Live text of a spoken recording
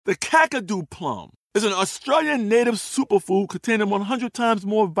The Kakadu plum is an Australian native superfood containing 100 times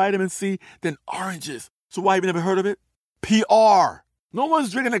more vitamin C than oranges. So why have you never heard of it? PR. No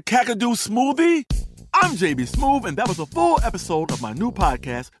one's drinking a Kakadu smoothie? I'm JB Smoove, and that was a full episode of my new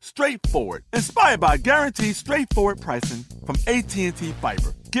podcast, Straightforward, inspired by guaranteed straightforward pricing from AT&T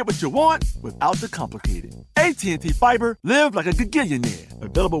Fiber. Get what you want without the complicated. AT&T Fiber, live like a gigillionaire.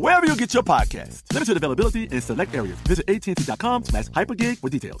 Available wherever you get your podcasts. Limited availability in select areas. Visit AT&T.com/hypergig for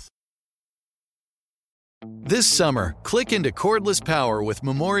details. This summer, click into cordless power with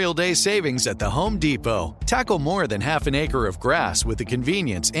Memorial Day savings at the Home Depot. Tackle more than half an acre of grass with the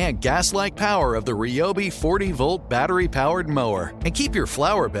convenience and gas-like power of the Ryobi 40-volt battery-powered mower. And keep your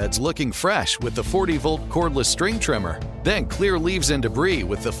flower beds looking fresh with the 40-volt cordless string trimmer. Then clear leaves and debris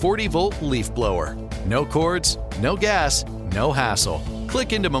with the 40-volt leaf blower. No cords, no gas, no hassle.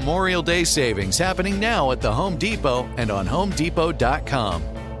 Click into Memorial Day savings happening now at the Home Depot and on HomeDepot.com.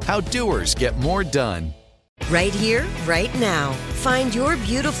 How doers get more done. Right here, right now. Find your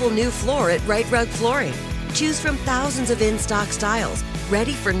beautiful new floor at Right Rug Flooring. Choose from thousands of in-stock styles,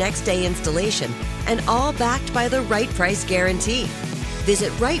 ready for next day installation, and all backed by the right price guarantee.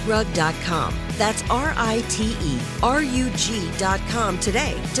 Visit rightrug.com. That's RITERUG.com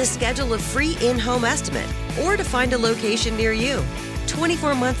today to schedule a free in-home estimate or to find a location near you.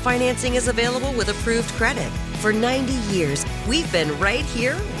 24-month financing is available with approved credit. For 90 years, we've been right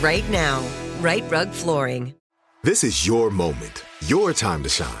here, right now. Right Rug Flooring. This is your moment, your time to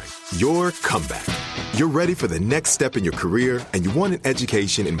shine, your comeback. You're ready for the next step in your career, and you want an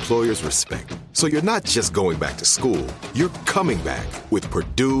education employers respect. So you're not just going back to school, you're coming back with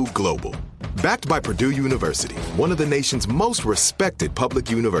Purdue Global. Backed by Purdue University, one of the nation's most respected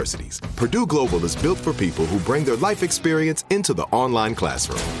public universities, Purdue Global is built for people who bring their life experience into the online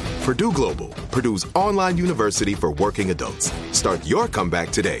classroom. Purdue Global, Purdue's online university for working adults. Start your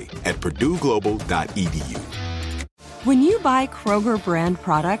comeback today at purdueglobal.edu. When you buy Kroger brand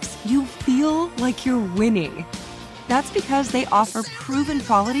products, you feel like you're winning. That's because they offer proven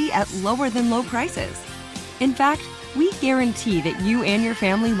quality at lower than low prices. In fact, we guarantee that you and your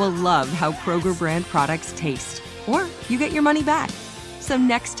family will love how Kroger brand products taste, or you get your money back. So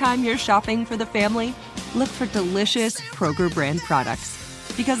next time you're shopping for the family, look for delicious Kroger brand products,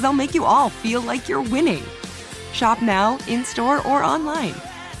 because they'll make you all feel like you're winning. Shop now, in-store, or online.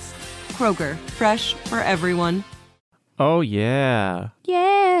 Kroger, fresh for everyone. Oh, yeah.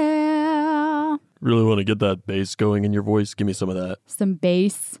 Yeah. Really want to get that bass going in your voice? Give me some of that. Some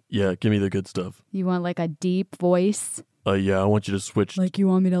bass. Yeah, give me the good stuff. You want like a deep voice? Yeah, I want you to switch. Like you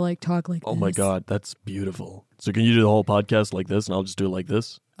want me to like talk like Oh this? my God, that's beautiful. So can you do the whole podcast like this and I'll just do it like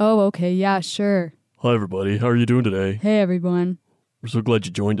this? Oh, okay. Yeah, sure. Hi, everybody. How are you doing today? Hey, everyone. We're so glad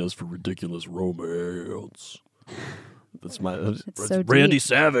you joined us for Ridiculous Romance. That's so Randy deep.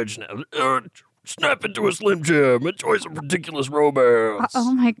 Savage now. Snap into a Slim Jim. Enjoy some Ridiculous Romance.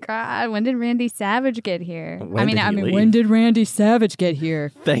 Oh my God. When did Randy Savage get here? When did when did Randy Savage get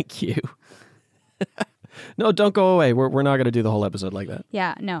here? Thank you. No, don't go away. We're not going to do the whole episode like that.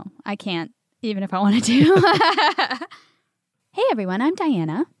 Yeah, no, I can't, even if I wanted to. Hey, everyone. I'm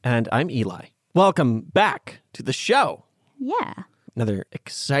Diana. And I'm Eli. Welcome back to the show. Yeah. Another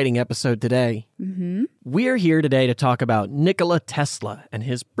exciting episode today. Mm-hmm. We're here today to talk about Nikola Tesla and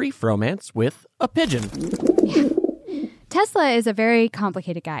his brief romance with a pigeon. Tesla is a very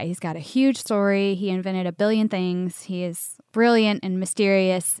complicated guy. He's got a huge story. He invented a billion things. He is brilliant and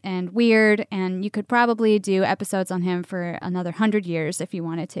mysterious and weird, and you could probably do episodes on him for another 100 years if you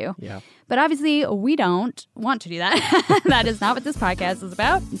wanted to. Yeah. But obviously, we don't want to do that. That is not what this podcast is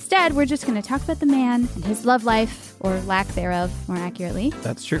about. Instead, we're just going to talk about the man and his love life, or lack thereof, more accurately.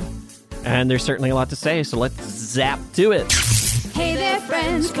 That's true. And there's certainly a lot to say, so let's zap to it. Hey there,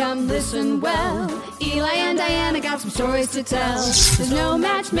 friends, come listen well. Eli and Diana got some stories to tell. There's no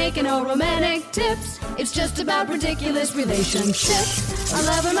matchmaking or romantic tips. It's just about ridiculous relationships. A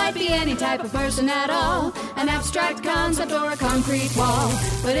lover might be any type of person at all, an abstract concept or a concrete wall.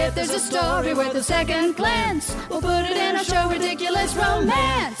 But if there's a story worth a second glance, we'll put it in our show, Ridiculous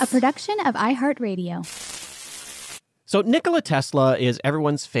Romance. A production of iHeartRadio. So Nikola Tesla is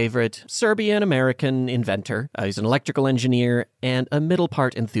everyone's favorite Serbian-American inventor. He's an electrical engineer and a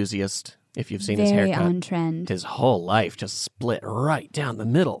middle-part enthusiast, if you've seen his haircut. Very on trend. His whole life just split right down the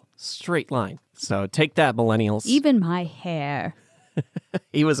middle. Straight line. So take that, millennials. Even my hair.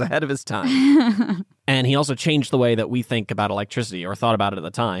 He was ahead of his time. And he also changed the way that we think about electricity, or thought about it at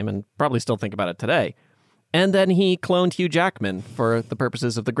the time, and probably still think about it today. And then he cloned Hugh Jackman for the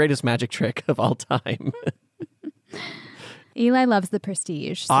purposes of the greatest magic trick of all time. Eli loves the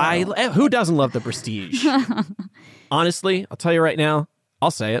Prestige. So. Who doesn't love the Prestige? Honestly, I'll tell you right now,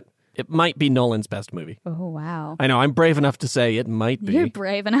 I'll say it. It might be Nolan's best movie. Oh, wow. I know, I'm brave enough to say it might be. You're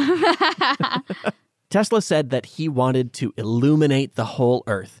brave enough. Tesla said that he wanted to illuminate the whole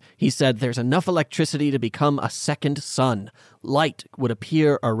Earth. He said there's enough electricity to become a second sun. Light would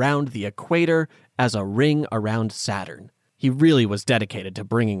appear around the equator as a ring around Saturn. He really was dedicated to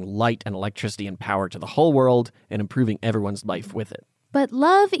bringing light and electricity and power to the whole world and improving everyone's life with it. But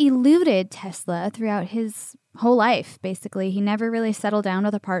love eluded Tesla throughout his whole life, basically. He never really settled down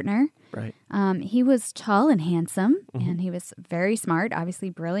with a partner. Right. He was tall and handsome, and he was very smart, obviously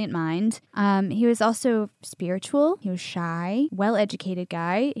brilliant mind. He was also spiritual. He was shy, well-educated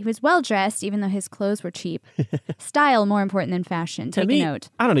guy. He was well-dressed, even though his clothes were cheap. Style more important than fashion. Take a note.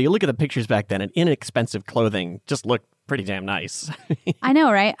 I don't know. You look at the pictures back then, and inexpensive clothing just looked pretty damn nice. I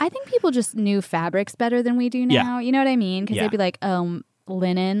know, right? I think people just knew fabrics better than we do now. Yeah. You know what I mean? Because Yeah. they'd be like,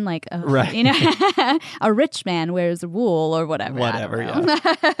 linen, like, Right. you know, a rich man wears wool or whatever. Whatever, I don't know.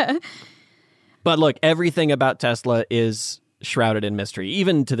 yeah. But look, everything about Tesla is shrouded in mystery,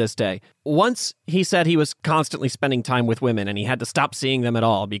 even to this day. Once he said he was constantly spending time with women and he had to stop seeing them at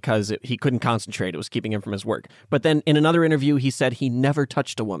all because he couldn't concentrate. It was keeping him from his work. But then in another interview, he said he never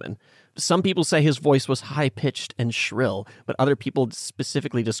touched a woman. Some people say his voice was high-pitched and shrill, but other people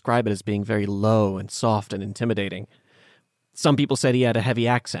specifically describe it as being very low and soft and intimidating. Some people said he had a heavy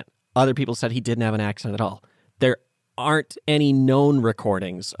accent. Other people said he didn't have an accent at all. There aren't any known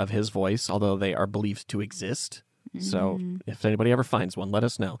recordings of his voice, although they are believed to exist. So if anybody ever finds one, let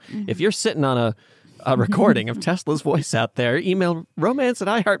us know. If you're sitting on a recording of Tesla's voice out there, email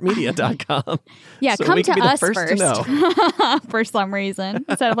romance@iheartmedia.com. Yeah, so come we to can be the us first to know. for some reason,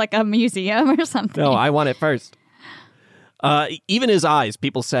 instead of like a museum or something. No, I want it first. Even his eyes,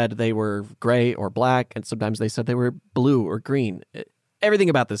 people said they were gray or black, and sometimes they said they were blue or green.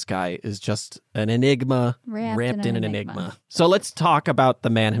 Everything about this guy is just an enigma wrapped in an enigma. So let's talk about the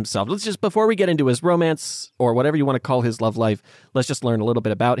man himself. Let's just, before we get into his romance or whatever you want to call his love life, let's just learn a little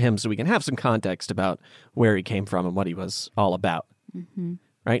bit about him so we can have some context about where he came from and what he was all about.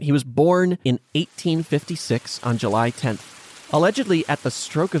 Right? He was born in 1856 on July 10th, allegedly at the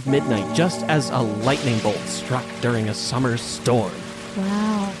stroke of midnight, just as a lightning bolt struck during a summer storm.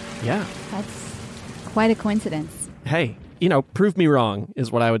 Wow. Yeah. That's quite a coincidence. Hey, you know, prove me wrong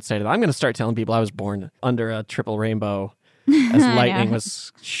is what I would say to them. I'm going to start telling people I was born under a triple rainbow as lightning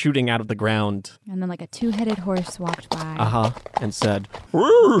was shooting out of the ground. And then like a two-headed horse walked by. And said,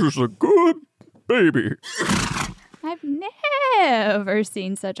 "Where's a good baby?" I've never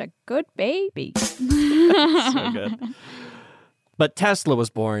seen such a good baby. So good. But Tesla was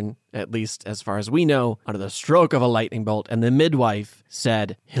born, at least as far as we know, under the stroke of a lightning bolt, and the midwife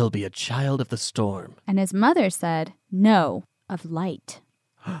said, "He'll be a child of the storm." And his mother said, "No, of light."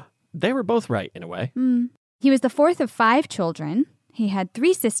 They were both right, in a way. He was the fourth of 5 children. He had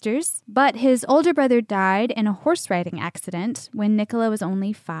 3 sisters, but his older brother died in a horse riding accident when Nikola was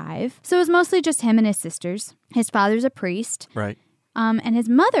only 5. So it was mostly just him and his sisters. His father's a priest. Right. And his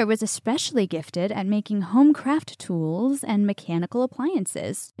mother was especially gifted at making home craft tools and mechanical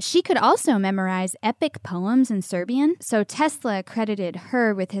appliances. She could also memorize epic poems in Serbian, so Tesla credited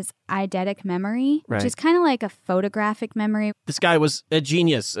her with his eidetic memory, which is kind of like a photographic memory. This guy was a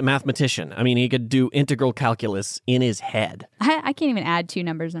genius, a mathematician. I mean, he could do integral calculus in his head. I can't even add 2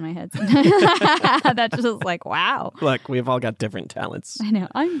 numbers in my head. That's just like, wow. Look, we've all got different talents. I know.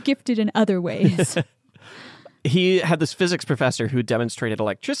 I'm gifted in other ways. He had this physics professor who demonstrated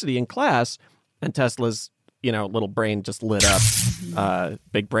electricity in class, and Tesla's, little brain just lit up.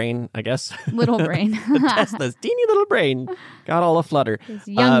 Big brain, I guess. Little brain. Tesla's teeny little brain got all aflutter. His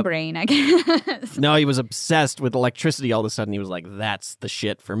young brain, I guess. No, he was obsessed with electricity. All of a sudden, he was like, "That's the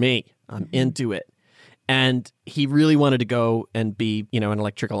shit for me. I'm into it." And he really wanted to go and be, an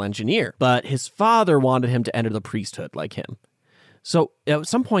electrical engineer. But his father wanted him to enter the priesthood like him. So at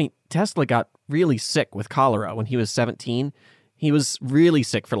some point, Tesla got really sick with cholera when he was 17. He was really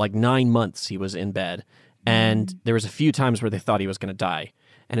sick for like 9 months. He was in bed. And there was a few times where they thought he was going to die.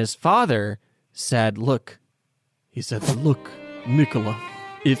 And his father said, look, Nikola,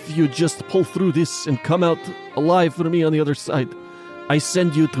 if you just pull through this and come out alive for me on the other side, I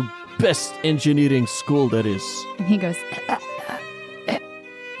send you to best engineering school there is. And he goes,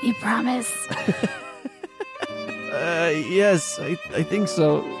 you promise? Yes, I think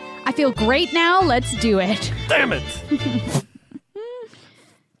so. I feel great now. Let's do it. Damn it!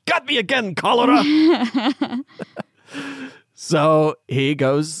 Got me again, cholera! So he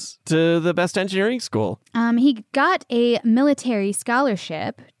goes to the best engineering school. He got a military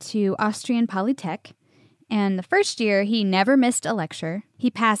scholarship to Austrian Polytech, And the first year, he never missed a lecture. He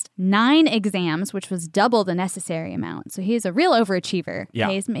passed 9 exams, which was double the necessary amount. So he's a real overachiever. Yeah.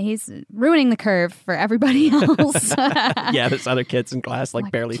 He's ruining the curve for everybody else. Yeah, there's other kids in class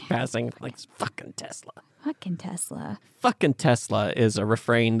barely passing. Like, fucking Tesla. Fucking Tesla. Fucking Tesla is a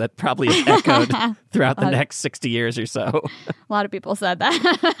refrain that probably is echoed throughout the next 60 years or so. A lot of people said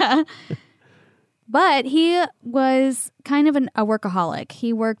that. But he was kind of a workaholic.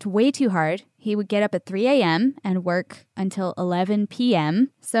 He worked way too hard. He would get up at 3 a.m. and work until 11 p.m.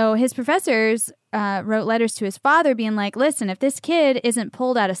 So his professors wrote letters to his father being like, listen, if this kid isn't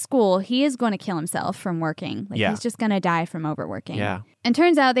pulled out of school, he is going to kill himself from working. He's just going to die from overworking. Yeah. And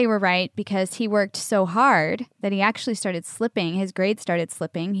turns out they were right because he worked so hard that he actually started slipping. His grades started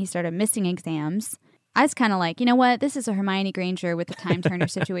slipping. He started missing exams. I was kind of like, you know what? This is a Hermione Granger with the Time Turner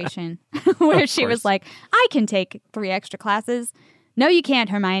situation where she was like, I can take 3 extra classes. No, you can't,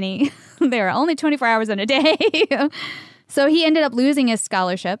 Hermione. There are only 24 hours in a day. So he ended up losing his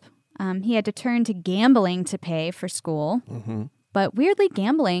scholarship. He had to turn to gambling to pay for school. Mm-hmm. But weirdly,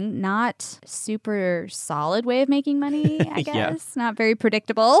 gambling, not super solid way of making money, I guess. Not very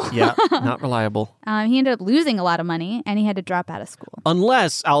predictable. Yeah, not reliable. He ended up losing a lot of money, and he had to drop out of school.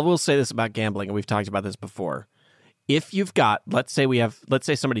 Unless, I will say this about gambling, and we've talked about this before. If you've got, let's say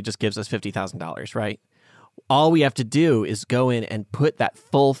somebody just gives us $50,000, right? All we have to do is go in and put that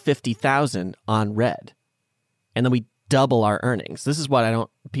full $50,000 on red. And then we double our earnings. This is what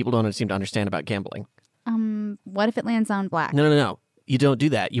people don't seem to understand about gambling. What if it lands on black? No. You don't do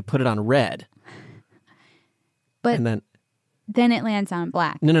that. You put it on red. But and then it lands on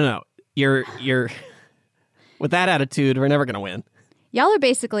black. No. You're with that attitude, we're never going to win. Y'all are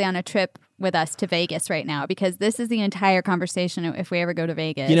basically on a trip with us to Vegas right now because this is the entire conversation if we ever go to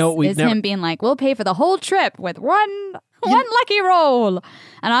Vegas. Him being like, we'll pay for the whole trip with one lucky roll.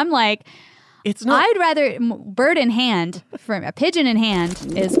 And I'm like, it's not. I'd rather bird in hand from a pigeon in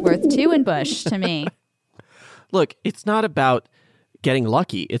hand is worth 2 in bush to me. Look, it's not about getting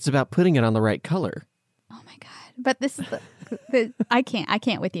lucky. It's about putting it on the right color. Oh my God. But this is I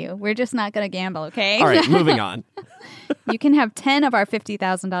can't with you. We're just not going to gamble, okay? All right, moving on. You can have 10 of our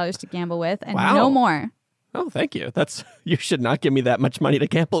 $50,000 to gamble with and wow. no more. Oh, thank you. You should not give me that much money to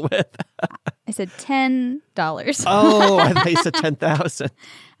gamble with. I said $10. Oh, I thought you said 10,000.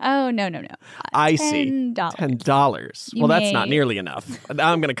 Oh, no. I see. $10. Well, that's not nearly enough.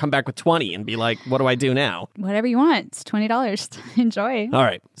 Now I'm going to come back with 20 and be like, what do I do now? Whatever you want. It's $20. Enjoy. All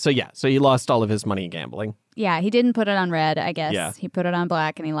right. So he lost all of his money in gambling. Yeah, he didn't put it on red, I guess. Yeah. He put it on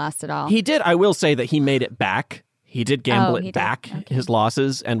black and he lost it all. He did. I will say that he made it back. He did gamble his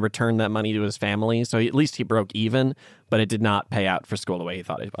losses, and return that money to his family. So at least he broke even, but it did not pay out for school the way he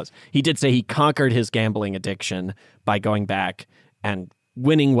thought it was. He did say he conquered his gambling addiction by going back and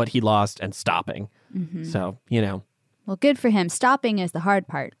winning what he lost and stopping. Mm-hmm. So, Well, good for him. Stopping is the hard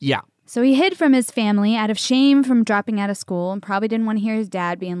part. Yeah. So he hid from his family out of shame from dropping out of school and probably didn't want to hear his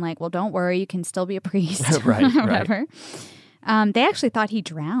dad being like, well, don't worry, you can still be a priest. Right. Whatever. They actually thought he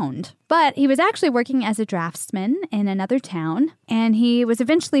drowned, but he was actually working as a draftsman in another town, and he was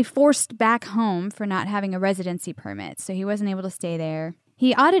eventually forced back home for not having a residency permit, so he wasn't able to stay there.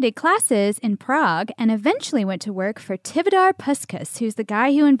 He audited classes in Prague and eventually went to work for Tivadar Puskas, who's the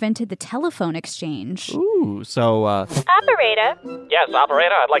guy who invented the telephone exchange. Ooh, so, Operator? Yes,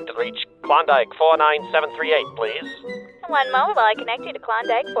 operator, I'd like to reach Klondike 49738, please. One moment while I connect you to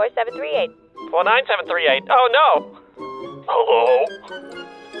Klondike 4738. 49738. Oh, no! Hello?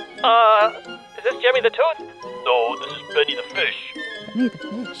 Is this Jimmy the Tooth? No, this is Benny the Fish. Benny the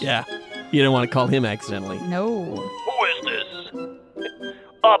Fish? Yeah. You don't want to call him accidentally. No. Who is this?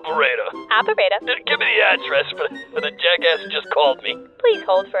 Operator. Operator? Give me the address for the jackass who just called me. Please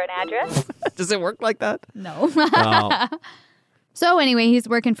hold for an address. Does it work like that? No. Oh. So anyway, he's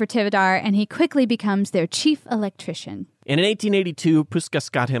working for Tivadar, and he quickly becomes their chief electrician. And in 1882, Puskas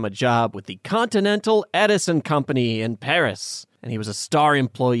got him a job with the Continental Edison Company in Paris. And he was a star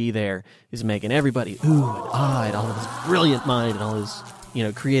employee there. He's making everybody ooh and ah and all of his brilliant mind and all his,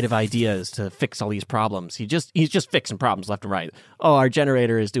 creative ideas to fix all these problems. He's just fixing problems left and right. Oh, our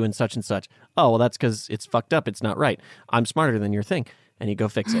generator is doing such and such. Oh, well, that's because it's fucked up. It's not right. I'm smarter than your thing. And you go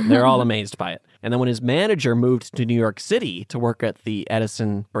fix it. They're all amazed by it. And then when his manager moved to New York City to work at the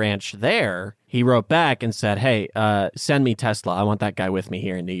Edison branch there, he wrote back and said, hey, send me Tesla. I want that guy with me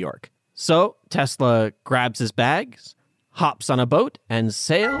here in New York. So Tesla grabs his bags, hops on a boat, and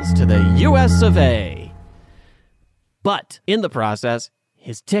sails to the U.S. of A. But in the process,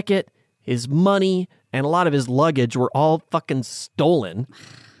 his ticket, his money, and a lot of his luggage were all fucking stolen.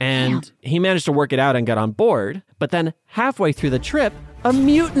 And he managed to work it out and got on board. But then halfway through the trip, a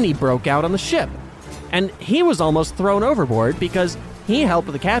mutiny broke out on the ship. And he was almost thrown overboard because he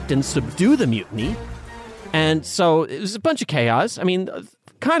helped the captain subdue the mutiny. And so it was a bunch of chaos. I mean,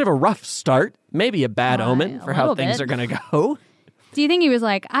 kind of a rough start, maybe a bad omen for how things are going to go. Do you think he was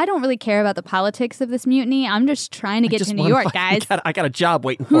like, I don't really care about the politics of this mutiny. I'm just trying to get to New York, guys. I got a job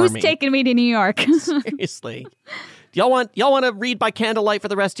waiting for me. Who's taking me to New York? Seriously. Y'all want to read by candlelight for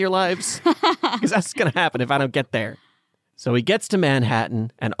the rest of your lives? Because that's going to happen if I don't get there. So he gets to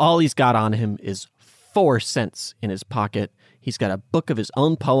Manhattan, and all he's got on him is 4 cents in his pocket. He's got a book of his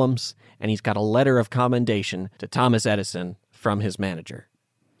own poems, and he's got a letter of commendation to Thomas Edison from his manager,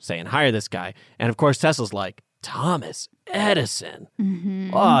 saying, hire this guy. And of course, Tesla's like, Thomas Edison?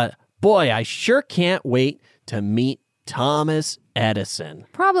 Mm-hmm. Oh, boy, I sure can't wait to meet Thomas Edison.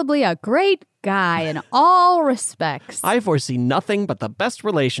 Probably a great guy in all respects. I foresee nothing but the best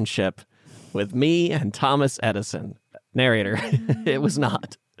relationship with me and Thomas Edison. Narrator, it was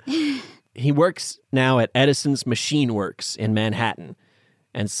not. He works now at Edison's Machine Works in Manhattan.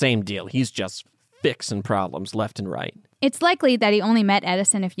 And same deal, he's just fixing problems left and right. It's likely that he only met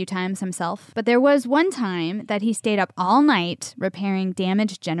Edison a few times himself, but there was one time that he stayed up all night repairing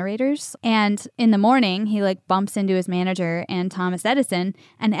damaged generators. And in the morning, he bumps into his manager and Thomas Edison,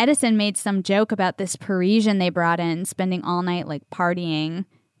 and Edison made some joke about this Parisian they brought in spending all night partying.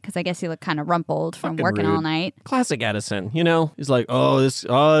 Because I guess he looked kind of rumpled from working all night. Classic Edison, you know? He's like,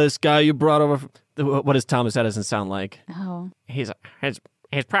 this guy you brought over. What does Thomas Edison sound like? Oh. He's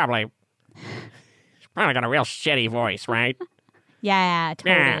probably got a real shitty voice, right? Yeah,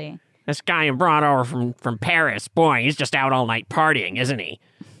 totally. Yeah. This guy you brought over from Paris, boy, he's just out all night partying, isn't he?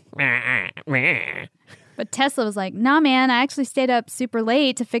 But Tesla was like, nah, man, I actually stayed up super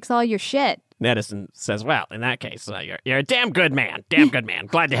late to fix all your shit. And Edison says, well, in that case, you're a damn good man. Damn good man.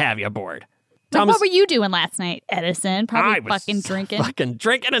 Glad to have you aboard. What were you doing last night, Edison? Probably fucking drinking. Fucking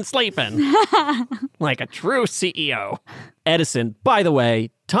drinking and sleeping. Like a true CEO. Edison, by the way,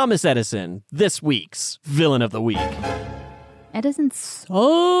 Thomas Edison, this week's Villain of the Week. Edison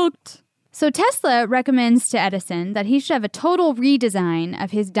sucked. So Tesla recommends to Edison that he should have a total redesign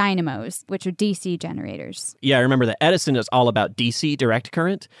of his dynamos, which are DC generators. Yeah, I remember that Edison is all about DC, direct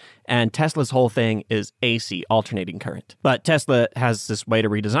current, and Tesla's whole thing is AC, alternating current. But Tesla has this way to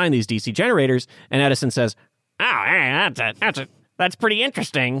redesign these DC generators, and Edison says, oh, hey, that's pretty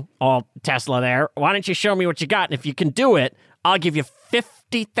interesting, old Tesla there. Why don't you show me what you got, and if you can do it, I'll give you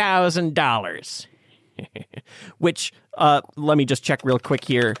 $50,000. Which, let me just check real quick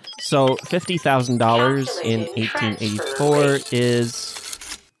here. So $50,000 in 1884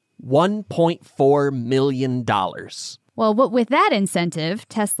 is $1.4 million. Well, with that incentive,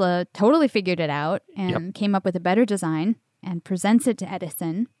 Tesla totally figured it out and came up with a better design and presents it to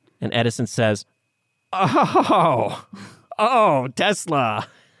Edison. And Edison says, oh, Tesla.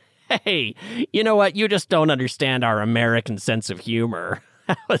 Hey, you know what? You just don't understand our American sense of humor.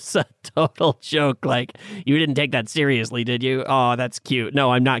 That was a total joke. You didn't take that seriously, did you? Oh, that's cute.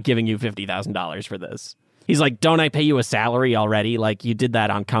 No, I'm not giving you $50,000 for this. He's like, don't I pay you a salary already? You did that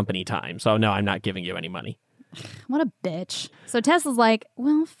on company time. So no, I'm not giving you any money. What a bitch. So Tesla's like,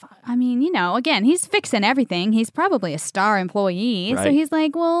 well, again, he's fixing everything. He's probably a star employee. Right. So he's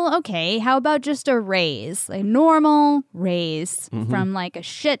like, well, okay, how about just a raise? A normal raise from a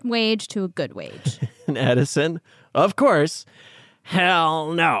shit wage to a good wage. And Edison, of course,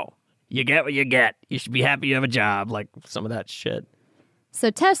 hell no. You get what you get. You should be happy you have a job. Some of that shit. So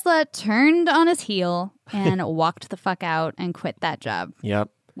Tesla turned on his heel and walked the fuck out and quit that job. Yep.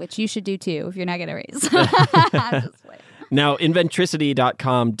 Which you should do too if you're not going to raise. Now,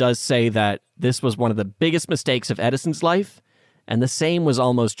 Inventricity.com does say that this was one of the biggest mistakes of Edison's life, and the same was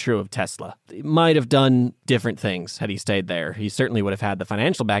almost true of Tesla. He might have done different things had he stayed there. He certainly would have had the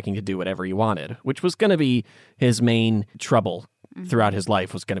financial backing to do whatever he wanted, which was going to be his main trouble throughout his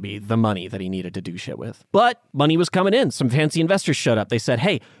life, was going to be the money that he needed to do shit with. But money was coming in. Some fancy investors showed up. They said,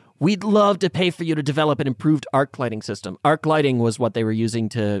 hey, we'd love to pay for you to develop an improved arc lighting system. Arc lighting was what they were using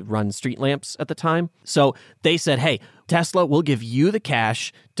to run street lamps at the time. So they said, hey, Tesla, we'll give you the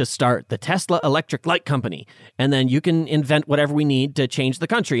cash to start the Tesla Electric Light Company. And then you can invent whatever we need to change the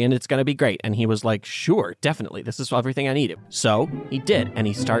country, and it's going to be great. And he was like, sure, definitely. This is everything I needed. So he did. And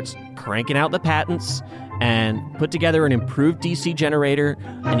he starts cranking out the patents and put together an improved DC generator.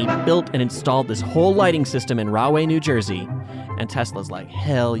 And he built and installed this whole lighting system in Rahway, New Jersey. And Tesla's like,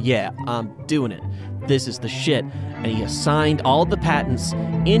 hell yeah, I'm doing it. This is the shit. And he assigned all of the patents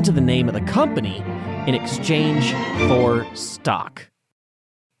into the name of the company in exchange for stock.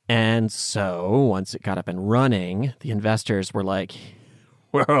 And so once it got up and running, the investors were like,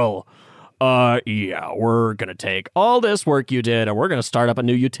 well, yeah, we're going to take all this work you did and we're going to start up a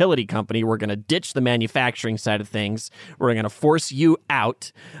new utility company. We're going to ditch the manufacturing side of things. We're going to force you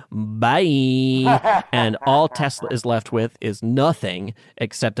out. Bye. And all Tesla is left with is nothing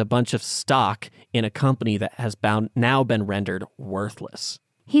except a bunch of stock in a company that has now been rendered worthless.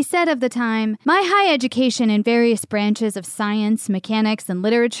 He said of the time, "My high education in various branches of science, mechanics, and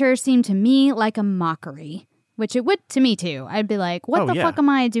literature seemed to me like a mockery." Which it would to me, too. I'd be like, what the fuck am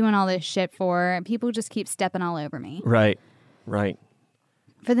I doing all this shit for? People just keep stepping all over me. Right.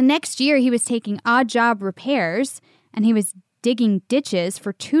 For the next year, he was taking odd job repairs, and he was digging ditches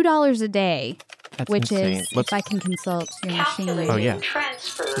for $2 a day. That's which insane. is, if I can consult your machine. Oh, yeah.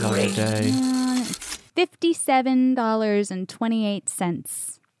 $2 a day.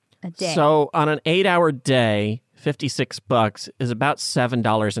 $57.28 a day. So on an 8-hour day, $56 is about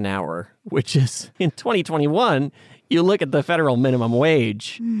 $7 an hour, which is, in 2021, you look at the federal minimum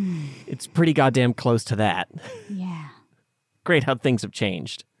wage, it's pretty goddamn close to that. Yeah. Great how things have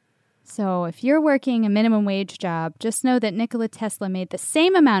changed. So if you're working a minimum wage job, just know that Nikola Tesla made the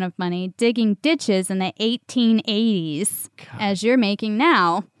same amount of money digging ditches in the 1880s as you're making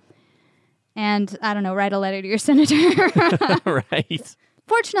now. And, I don't know, write a letter to your senator. Right.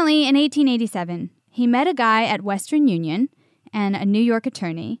 Fortunately, in 1887, he met a guy at Western Union and a New York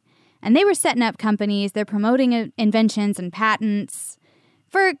attorney, and they were setting up companies. They're promoting inventions and patents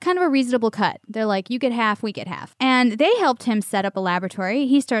for kind of a reasonable cut. They're like, you get half, we get half. And they helped him set up a laboratory.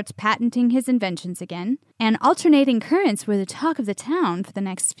 He starts patenting his inventions again, and alternating currents were the talk of the town for the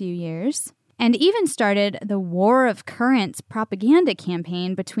next few years, and even started the War of Currents propaganda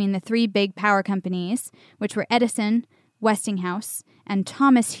campaign between the three big power companies, which were Edison, Westinghouse, and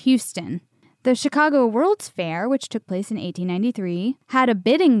Thomas Houston. The Chicago World's Fair, which took place in 1893, had a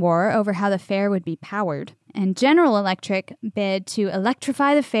bidding war over how the fair would be powered. And General Electric bid to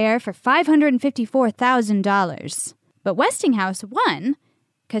electrify the fair for $554,000. But Westinghouse won,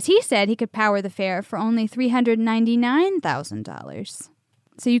 because he said he could power the fair for only $399,000.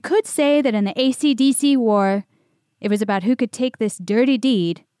 So you could say that in the AC/DC war, it was about who could take this dirty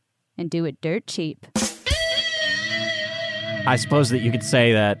deed and do it dirt cheap. I suppose that you could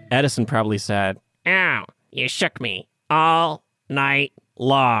say that Edison probably said, "Ow, you shook me all night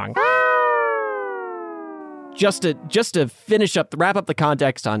long." Just to finish up, wrap up the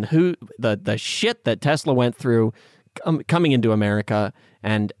context on who the shit that Tesla went through coming into America,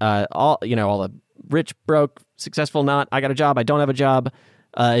 and all the rich, broke, successful, not, I got a job, I don't have a job.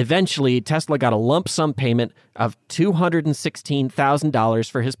 Eventually, Tesla got a lump sum payment of $216,000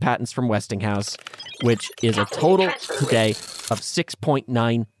 for his patents from Westinghouse, which is a total today of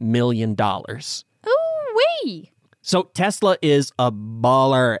 $6.9 million. Ooh-wee! So Tesla is a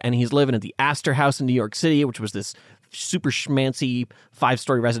baller, and he's living at the Astor House in New York City, which was this super schmancy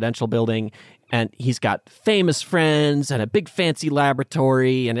 5-story residential building. And he's got famous friends and a big fancy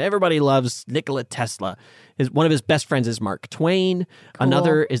laboratory, and everybody loves Nikola Tesla. One of his best friends is Mark Twain. Cool.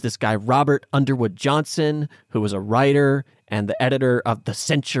 Another is this guy, Robert Underwood Johnson, who was a writer and the editor of The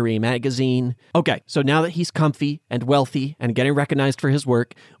Century magazine. Okay, so now that he's comfy and wealthy and getting recognized for his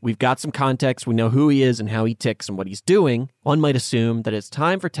work, we've got some context. We know who he is and how he ticks and what he's doing. One might assume that it's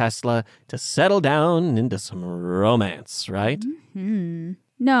time for Tesla to settle down into some romance, right? Mm-hmm.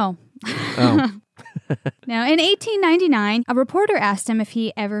 No. Oh. Now, in 1899, a reporter asked him if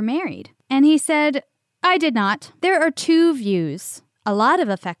he ever married. And he said, "I did not. There are two views. A lot of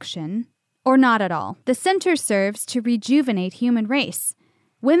affection, or not at all. The center serves to rejuvenate human race.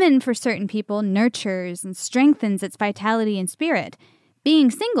 Women, for certain people, nurtures and strengthens its vitality and spirit.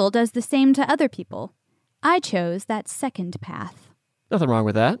 Being single does the same to other people. I chose that second path." Nothing wrong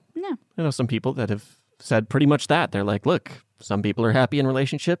with that. No. I know some people that have said pretty much that. They're like, look, some people are happy in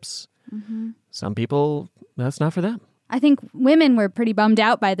relationships. Mm-hmm. Some people, that's not for them. I think women were pretty bummed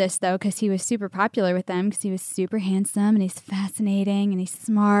out by this, though, because he was super popular with them, because he was super handsome, and he's fascinating, and he's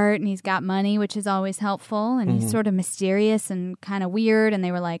smart, and he's got money, which is always helpful, and he's sort of mysterious and kind of weird, and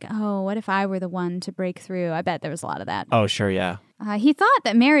they were like, oh, what if I were the one to break through? I bet there was a lot of that. Oh, sure, yeah. He thought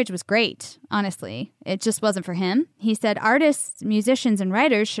that marriage was great, honestly. It just wasn't for him. He said artists, musicians, and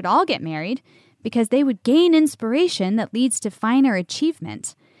writers should all get married because they would gain inspiration that leads to finer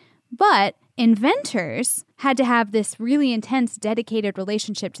achievement. But inventors had to have this really intense, dedicated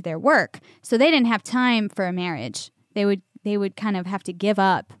relationship to their work, so they didn't have time for a marriage. They would kind of have to give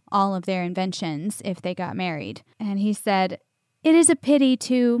up all of their inventions if they got married. And he said, "It is a pity,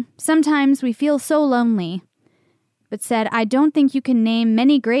 too. Sometimes we feel so lonely." But said, "I don't think you can name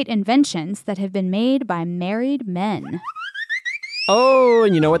many great inventions that have been made by married men." Oh,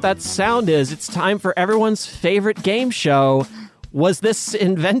 and you know what that sound is? It's time for everyone's favorite game show. Was this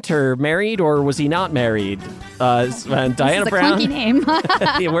inventor married or was he not married? Diana This is a Brown. clunky name.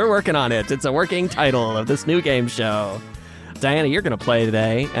 Yeah, we're working on it. It's a working title of this new game show. Diana, you're going to play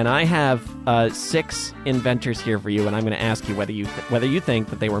today, and I have 6 inventors here for you, and I'm going to ask you whether you think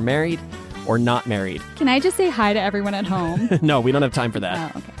that they were married or not married. Can I just say hi to everyone at home? No, we don't have time for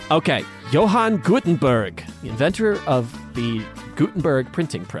that. Oh, okay. Okay, Johann Gutenberg, the inventor of the Gutenberg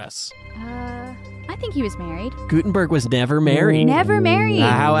printing press. I think he was married. Gutenberg was never married. Never married.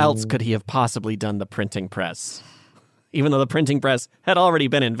 How else could he have possibly done the printing press? Even though the printing press had already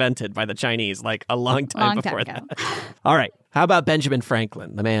been invented by the Chinese like a long time before that. All right. How about Benjamin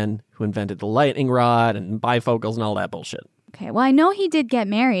Franklin, the man who invented the lightning rod and bifocals and all that bullshit? Okay, well, I know he did get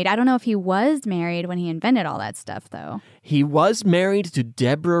married. I don't know if he was married when he invented all that stuff, though. He was married to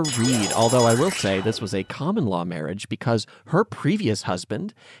Deborah Reed, although I will say this was a common law marriage because her previous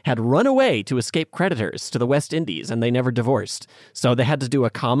husband had run away to escape creditors to the West Indies, and they never divorced. So they had to do a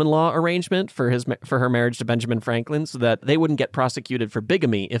common law arrangement for her marriage to Benjamin Franklin so that they wouldn't get prosecuted for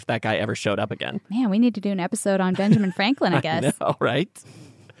bigamy if that guy ever showed up again. Man, we need to do an episode on Benjamin Franklin, I guess. I know, right?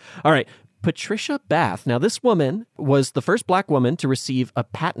 All right. Patricia Bath. Now, this woman was the first black woman to receive a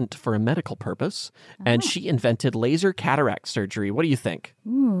patent for a medical purpose, and she invented laser cataract surgery. What do you think?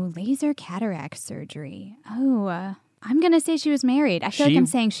 Ooh, laser cataract surgery. Oh, I'm going to say she was married. I feel like I'm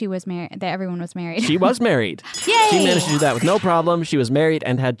saying she was married, that everyone was married. She was married. Yay! She managed to do that with no problem. She was married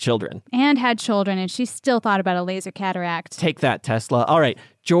and had children. And had children, and she still thought about a laser cataract. Take that, Tesla. All right.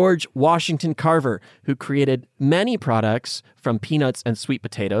 George Washington Carver, who created many products from peanuts and sweet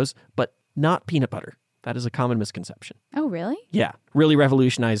potatoes, but not peanut butter. That is a common misconception. Oh, really? Yeah. Really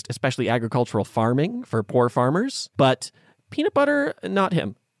revolutionized, especially agricultural farming for poor farmers. But peanut butter, not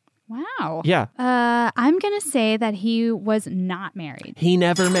him. Wow. Yeah. I'm going to say that he was not married. He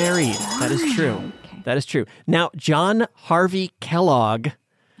never married. That is true. Okay. That is true. Now, John Harvey Kellogg,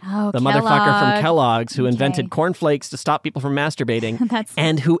 Oh, the Kellogg. motherfucker from Kellogg's who Okay. invented cornflakes to stop people from masturbating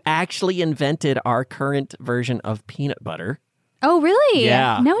and who actually invented our current version of peanut butter. Oh, really?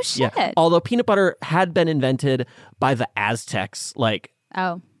 Yeah. No shit. Yeah. Although peanut butter had been invented by the Aztecs like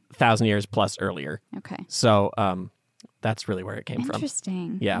 1,000 years plus earlier. Okay. So that's really where it came from.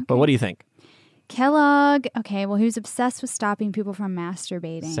 Interesting. Yeah. Okay. But what do you think? Kellogg. Okay. Well, he was obsessed with stopping people from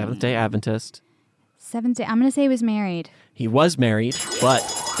masturbating. Seventh-day Adventist. Seventh-day. I'm going to say he was married. He was married, but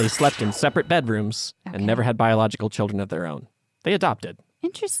they slept in separate bedrooms and never had biological children of their own. They adopted.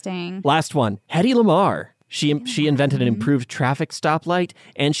 Interesting. Last one, Hedy Lamarr. She invented an improved traffic stoplight,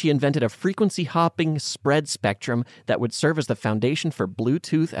 and she invented a frequency hopping spread spectrum that would serve as the foundation for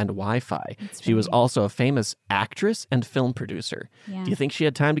Bluetooth and Wi-Fi. She was also a famous actress and film producer. Yeah. Do you think she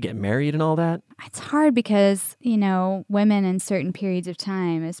had time to get married and all that? It's hard because, women in certain periods of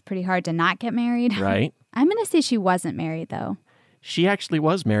time, it's pretty hard to not get married. Right. I'm going to say she wasn't married, though. She actually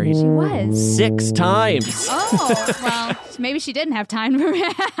was married. She was. 6 times. Oh, well, maybe she didn't have time for me.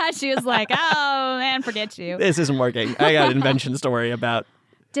 She was like, oh, man, forget you. This isn't working. I got inventions to worry about.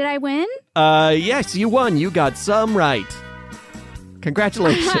 Did I win? Yes, you won. You got some right.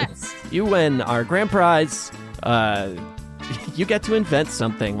 Congratulations. You win our grand prize. You get to invent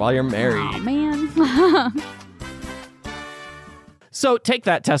something while you're married. Oh, man. So take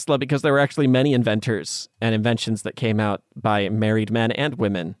that, Tesla, because there were actually many inventors and inventions that came out by married men and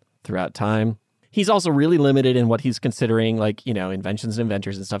women throughout time. He's also really limited in what he's considering, like, inventions and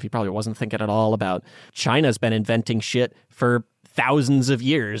inventors and stuff. He probably wasn't thinking at all about China's been inventing shit for thousands of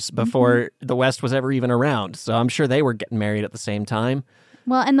years before the West was ever even around. So I'm sure they were getting married at the same time.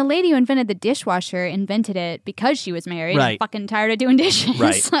 Well, and the lady who invented the dishwasher invented it because she was married Right. and fucking tired of doing dishes.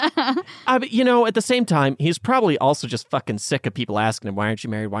 Right. But, at the same time, he's probably also just fucking sick of people asking him, why aren't you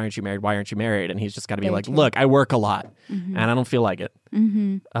married? Why aren't you married? Why aren't you married? And he's just got to be Very like, true. look, I work a lot and I don't feel like it.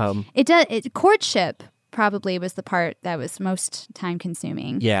 It does. Courtship probably was the part that was most time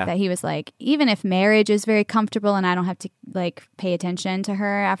consuming. Yeah. That he was like, even if marriage is very comfortable and I don't have to pay attention to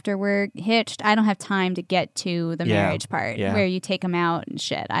her after we're hitched, I don't have time to get to the marriage part where you take them out and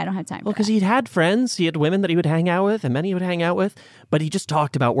shit. I don't have time. Well, because he'd had friends, he had women that he would hang out with and men he would hang out with, but he just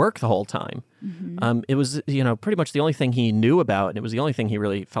talked about work the whole time. It was, pretty much the only thing he knew about, and it was the only thing he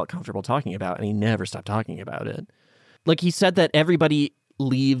really felt comfortable talking about, and he never stopped talking about it. Like, he said that everybody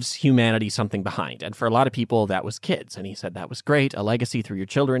leaves humanity something behind. And for a lot of people, that was kids. And he said that was great. A legacy through your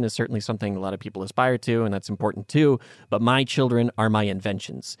children is certainly something a lot of people aspire to, and that's important too. But my children are my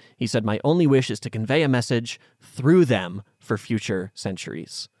inventions. He said, my only wish is to convey a message through them for future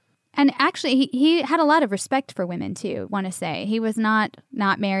centuries. And actually, he had a lot of respect for women, too, want to say. He was not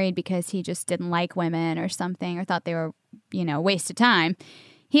married because he just didn't like women or something or thought they were, a waste of time.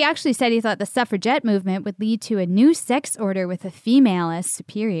 He actually said he thought the suffragette movement would lead to a new sex order with a female as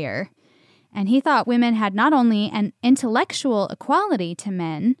superior. And he thought women had not only an intellectual equality to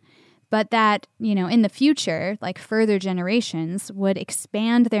men, but that, in the future, like further generations, would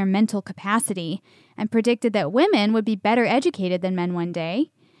expand their mental capacity, and predicted that women would be better educated than men one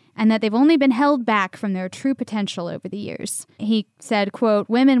day, and that they've only been held back from their true potential over the years. He said, quote,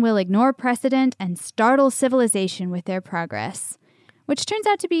 "Women will ignore precedent and startle civilization with their progress," which turns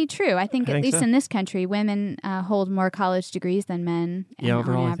out to be true. I think at least so. In this country, women hold more college degrees than men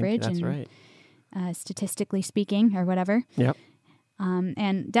overall, on average. I think that's right. Statistically speaking, or whatever. Yep.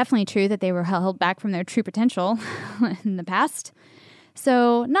 And definitely true that they were held back from their true potential in the past.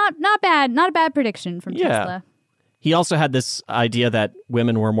 So not bad, not a bad prediction from Tesla. He also had this idea that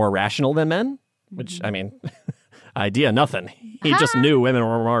women were more rational than men, which, I mean, idea nothing. He just knew women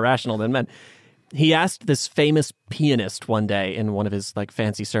were more rational than men. He asked this famous pianist one day in one of his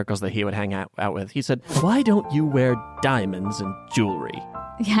fancy circles that he would hang out with. He said, "Why don't you wear diamonds and jewelry?"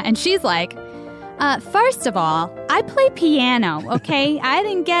 Yeah, and she's like, first of all, I play piano, okay? I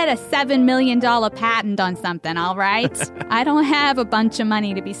didn't get a $7 million patent on something, all right? I don't have a bunch of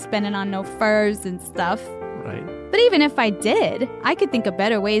money to be spending on no furs and stuff. Right. But even if I did, I could think of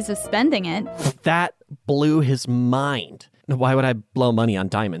better ways of spending it. That blew his mind. Why would I blow money on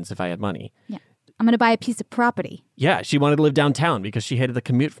diamonds if I had money? Yeah. I'm going to buy a piece of property. Yeah, she wanted to live downtown because she hated the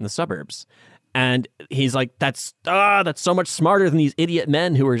commute from the suburbs. And he's like, that's so much smarter than these idiot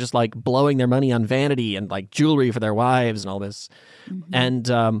men who are just blowing their money on vanity and jewelry for their wives and all this. Mm-hmm.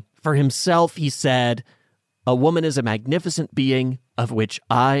 And for himself, he said, "A woman is a magnificent being of which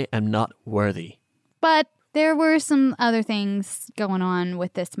I am not worthy." But there were some other things going on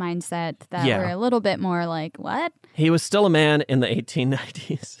with this mindset that were a little bit more like, what? He was still a man in the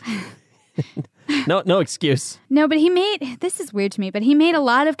 1890s. No excuse. No, but this is weird to me, but he made a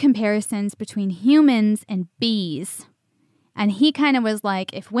lot of comparisons between humans and bees. And he kind of was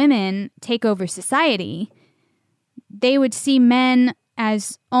like, if women take over society, they would see men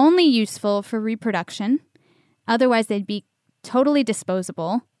as only useful for reproduction. Otherwise, they'd be totally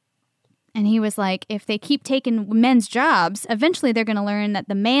disposable. And he was like, if they keep taking men's jobs, eventually they're going to learn that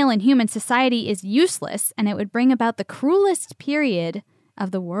the male in human society is useless, and it would bring about the cruelest period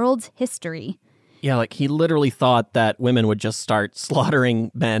of the world's history. Yeah, he literally thought that women would just start slaughtering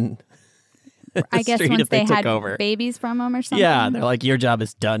men. I guess once they had over. Babies from them or something. Yeah, they're like, your job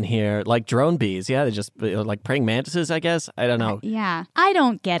is done here. Like drone bees. Yeah, they're just praying mantises, I guess. I don't know. Yeah, I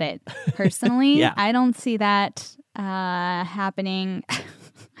don't get it, personally. Yeah. I don't see that happening.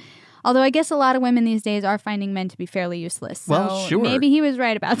 Although I guess a lot of women these days are finding men to be fairly useless. So well, sure. Maybe he was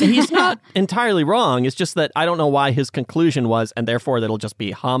right about that. He's not entirely wrong. It's just that I don't know why his conclusion was, and therefore that'll just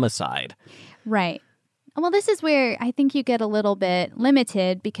be homicide. Right. Well, this is where I think you get a little bit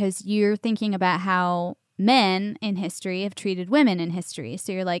limited because you're thinking about how men in history have treated women in history.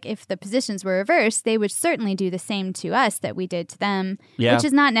 So you're like, if the positions were reversed, they would certainly do the same to us that we did to them, which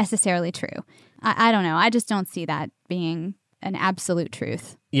is not necessarily true. I don't know. I just don't see that being an absolute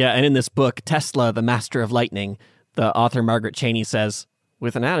truth. Yeah, and in this book, Tesla, the Master of Lightning, the author Margaret Cheney says,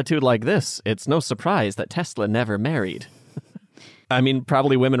 with an attitude like this, it's no surprise that Tesla never married. I mean,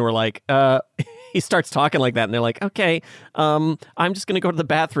 probably women were like, he starts talking like that, and they're like, okay, I'm just going to go to the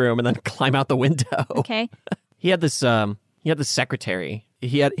bathroom and then climb out the window. Okay. He had this secretary.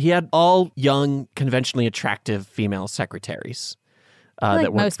 He had all young, conventionally attractive female secretaries.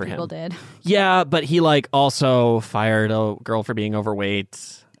 That worked for him. Most people did. Yeah, but he also fired a girl for being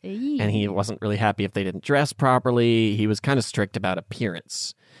overweight. And he wasn't really happy if they didn't dress properly. He was kind of strict about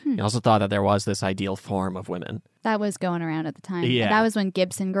appearance. He also thought that there was this ideal form of women. That was going around at the time. Yeah. That was when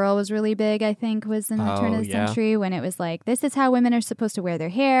Gibson Girl was really big, I think, was in the turn of the century, when it was like, this is how women are supposed to wear their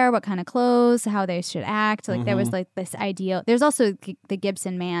hair, what kind of clothes, how they should act. There was this ideal. There's also the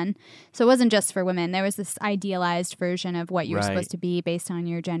Gibson man. So it wasn't just for women. There was this idealized version of what you're supposed to be based on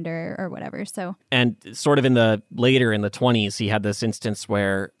your gender or whatever. So, and sort of later in the 20s, he had this instance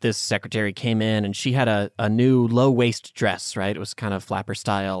where this secretary came in and she had a new low-waist dress, right? It was kind of flapper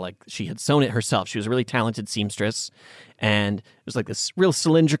style. Like she had sewn it herself. She was a really talented seamstress. And it was like this real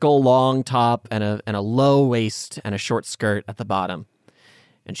cylindrical long top and a low waist and a short skirt at the bottom.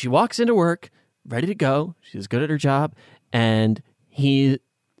 And she walks into work, ready to go. She's good at her job. And he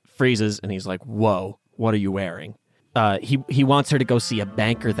freezes and he's like, whoa, what are you wearing? He wants her to go see a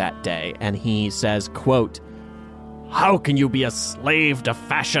banker that day. And he says, quote, "How can you be a slave to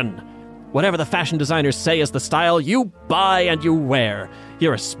fashion? Whatever the fashion designers say is the style, you buy and you wear.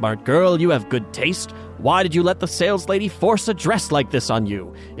 You're a smart girl, you have good taste. Why did you let the sales lady force a dress like this on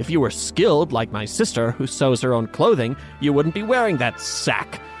you? If you were skilled, like my sister, who sews her own clothing, you wouldn't be wearing that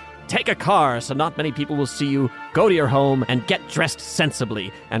sack. Take a car so not many people will see you, go to your home, and get dressed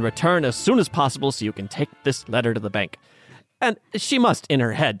sensibly, and return as soon as possible so you can take this letter to the bank. And she must, in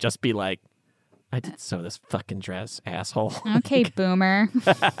her head, just be like, I did sew this fucking dress, asshole. Okay, boomer.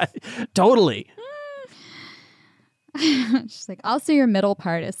 Totally. She's like, also your middle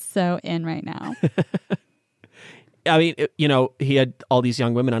part is so in right now. I mean, you know, he had all these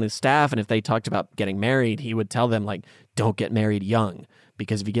young women on his staff, and if they talked about getting married, he would tell them, like, don't get married young.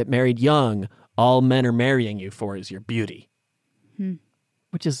 Because if you get married young, all men are marrying you for is your beauty.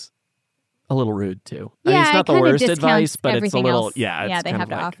 Which is a little rude, too. Yeah, I mean, it's not the worst advice, but it's a little, else. yeah. It's they kind have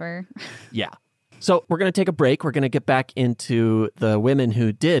of to like, offer. Yeah. So we're going to take a break. We're going to get back into the women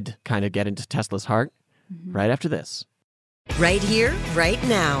who did kind of get into Tesla's heart right after this. Right here, right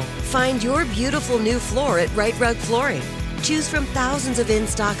now. Find your beautiful new floor at Right Rug Flooring. Choose from thousands of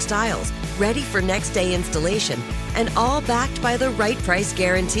in-stock styles, ready for next day installation, and all backed by the right price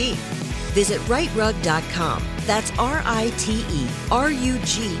guarantee. Visit rightrug.com. That's RITERUG.com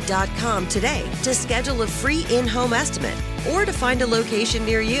today to schedule a free in-home estimate or to find a location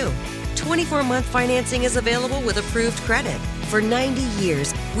near you. 24-month financing is available with approved credit. For 90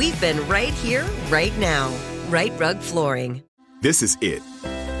 years, we've been right here, right now. Right Rug Flooring. This is it.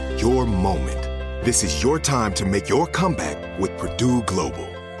 Your moment. This is your time to make your comeback with Purdue Global.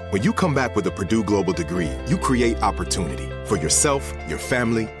 When you come back with a Purdue Global degree, you create opportunity for yourself, your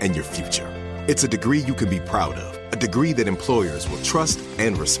family, and your future. It's a degree you can be proud of, a degree that employers will trust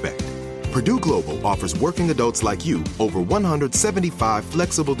and respect. Purdue Global offers working adults like you over 175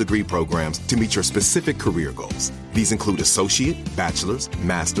 flexible degree programs to meet your specific career goals. These include associate, bachelor's,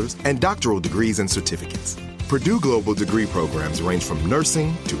 master's, and doctoral degrees and certificates. Purdue Global degree programs range from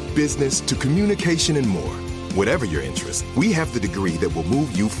nursing to business to communication and more. Whatever your interest, we have the degree that will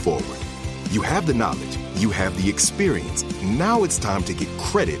move you forward. You have the knowledge, you have the experience. Now it's time to get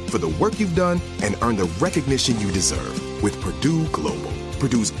credit for the work you've done and earn the recognition you deserve with Purdue Global,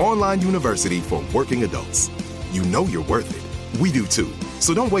 Purdue's online university for working adults. You know you're worth it. We do too.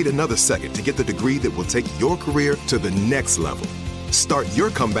 So don't wait another second to get the degree that will take your career to the next level. Start your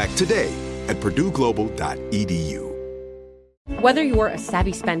comeback today at purdueglobal.edu. Whether you're a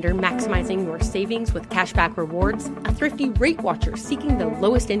savvy spender maximizing your savings with cashback rewards, a thrifty rate watcher seeking the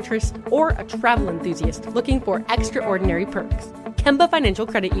lowest interest, or a travel enthusiast looking for extraordinary perks, Kemba Financial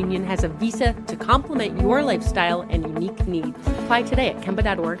Credit Union has a visa to complement your lifestyle and unique needs. Apply today at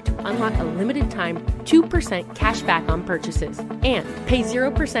Kemba.org to unlock a limited-time 2% cash back on purchases and pay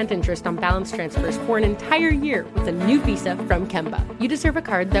 0% interest on balance transfers for an entire year with a new visa from Kemba. You deserve a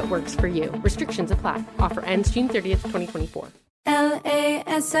card that works for you. Restrictions apply. Offer ends June 30th, 2024.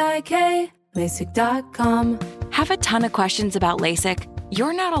 LASIK, LASIK.com. Have a ton of questions about LASIK?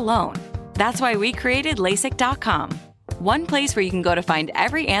 You're not alone. That's why we created LASIK.com. One place where you can go to find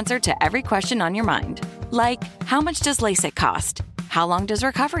every answer to every question on your mind. Like, how much does LASIK cost? How long does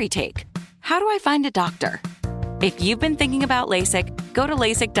recovery take? How do I find a doctor? If you've been thinking about LASIK, go to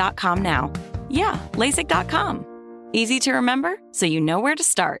LASIK.com now. Yeah, LASIK.com. Easy to remember, so you know where to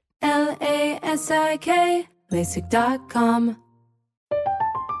start. LASIK, LASIK.com.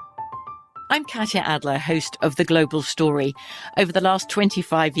 I'm Katya Adler, host of The Global Story. Over the last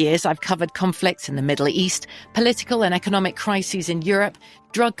 25 years, I've covered conflicts in the Middle East, political and economic crises in Europe,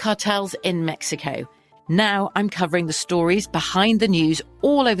 drug cartels in Mexico. Now I'm covering the stories behind the news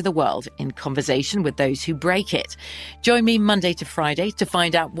all over the world in conversation with those who break it. Join me Monday to Friday to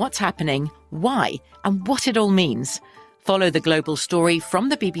find out what's happening, why, and what it all means. Follow The Global Story from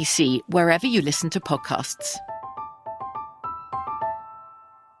the BBC wherever you listen to podcasts.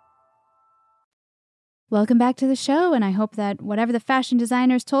 Welcome back to the show, and I hope that whatever the fashion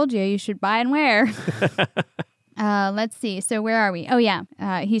designers told you, you should buy and wear. Let's see. So where are we? Oh, yeah.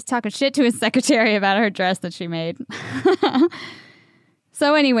 He's talking shit to his secretary about her dress that she made.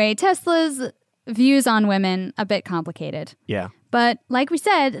 So anyway, Tesla's views on women, a bit complicated. Yeah. But like we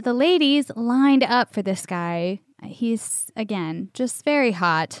said, the ladies lined up for this guy. He's, again, just very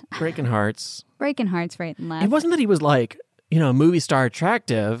hot. Breaking hearts. Breaking hearts right and left. It wasn't that he was like, you know, movie star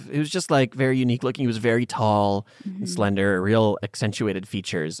attractive. It was just like very unique looking. He was very tall and slender, real accentuated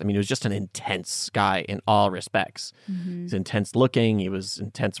features. I mean, he was just an intense guy in all respects. He was intense looking. He was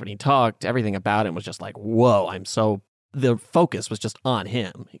intense when he talked. Everything about him was just like, whoa, the focus was just on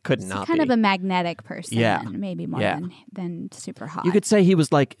him. He could not kind be. of a magnetic person. Yeah. Maybe more than super hot. You could say he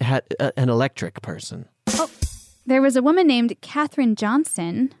was like an electric person. Oh, there was a woman named Katherine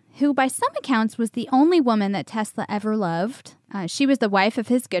Johnson who by some accounts was the only woman that Tesla ever loved. She was the wife of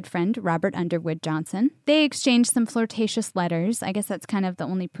his good friend, Robert Underwood Johnson. They exchanged some flirtatious letters. I guess that's kind of the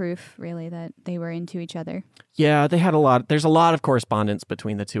only proof, really, that they were into each other. Yeah, they had there's a lot of correspondence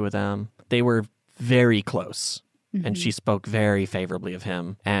between the two of them. They were very close, and she spoke very favorably of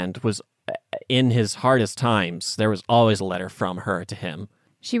him, and was, in his hardest times, there was always a letter from her to him.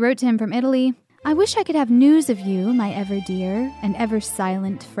 She wrote to him from Italy, "I wish I could have news of you, my ever dear and ever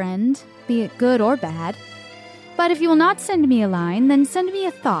silent friend, be it good or bad. But if you will not send me a line, then send me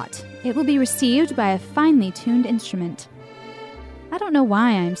a thought. It will be received by a finely tuned instrument." I don't know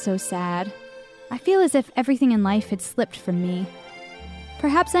why I'm so sad. I feel as if everything in life had slipped from me.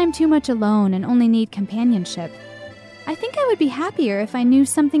 Perhaps I'm too much alone and only need companionship. I think I would be happier if I knew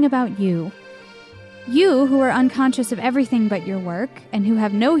something about you. You who are unconscious of everything but your work and who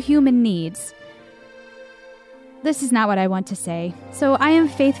have no human needs. This is not what I want to say, so I am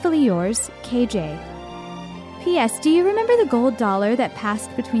faithfully yours, KJ. P.S. Do you remember the gold dollar that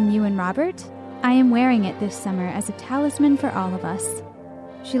passed between you and Robert? I am wearing it this summer as a talisman for all of us.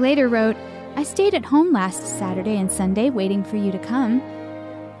 She later wrote, I stayed at home last Saturday and Sunday waiting for you to come.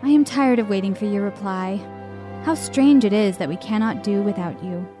 I am tired of waiting for your reply. How strange it is that we cannot do without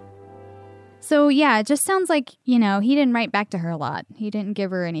you. So yeah, it just sounds like, he didn't write back to her a lot. He didn't give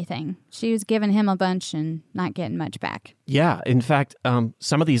her anything. She was giving him a bunch and not getting much back. Yeah, in fact,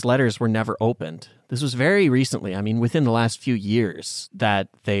 some of these letters were never opened. This was very recently, within the last few years, that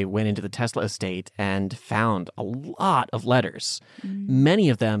they went into the Tesla estate and found a lot of letters. Many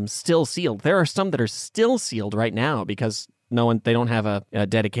of them still sealed. There are some that are still sealed right now because they don't have a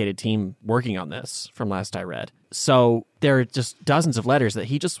dedicated team working on this from last I read. So there are just dozens of letters that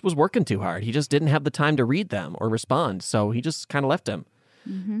he just was working too hard. He just didn't have the time to read them or respond. So he just kind of left them.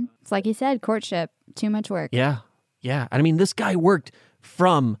 Mm-hmm. It's like he said, courtship, too much work. Yeah. This guy worked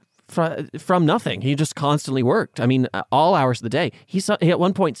from nothing. He just constantly worked. All hours of the day. He at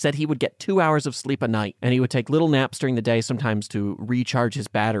one point said he would get 2 hours of sleep a night, and he would take little naps during the day sometimes to recharge his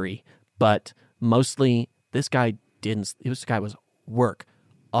battery. But mostly, this guy didn't. This guy was work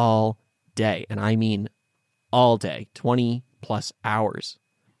all day, and I mean all day, 20 plus hours.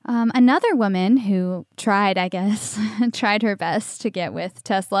 Another woman who tried her best to get with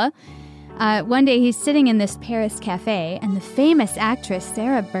Tesla. One day he's sitting in this Paris cafe, and the famous actress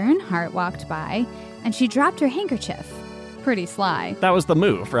Sarah Bernhardt walked by, and she dropped her handkerchief. Pretty sly. That was the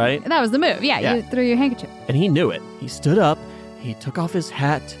move, right? That was the move. Yeah, you threw your handkerchief. And he knew it. He stood up, he took off his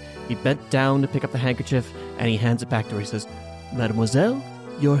hat, he bent down to pick up the handkerchief, and he hands it back to her. He says, "Mademoiselle,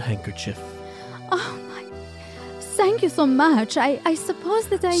 your handkerchief." Oh, my. Thank you so much. I suppose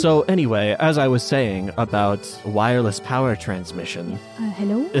that I... So anyway, as I was saying about wireless power transmission...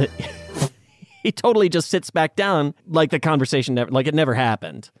 hello? He totally just sits back down like the conversation it never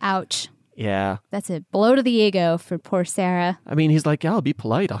happened. Ouch. Yeah. That's a blow to the ego for poor Sarah. He's like, yeah, I'll be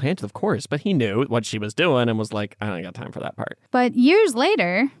polite. I'll hand it, of course. But he knew what she was doing and was like, I don't got time for that part. But years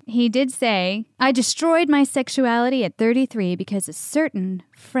later, he did say, I destroyed my sexuality at 33 because a certain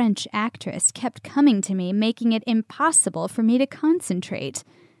French actress kept coming to me, making it impossible for me to concentrate.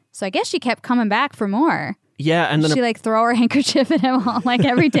 So I guess she kept coming back for more. Yeah, and then she throw her handkerchief at him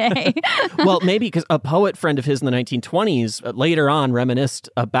every day. Well, maybe because a poet friend of his in the 1920s later on reminisced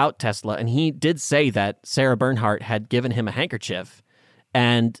about Tesla, and he did say that Sarah Bernhardt had given him a handkerchief,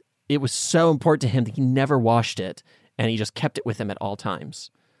 and it was so important to him that he never washed it, and he just kept it with him at all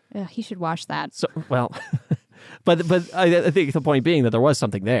times. He should wash that. So, well, but I think the point being that there was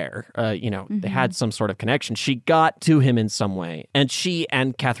something there. They had some sort of connection. She got to him in some way. And she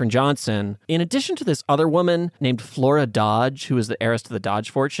and Katherine Johnson, in addition to this other woman named Flora Dodge, who is the heiress to the Dodge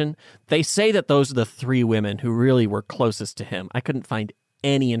fortune, they say that those are the three women who really were closest to him. I couldn't find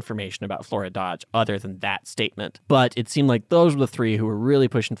any information about Flora Dodge other than that statement. But it seemed like those were the three who were really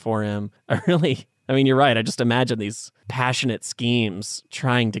pushing for him. You're right. I just imagine these passionate schemes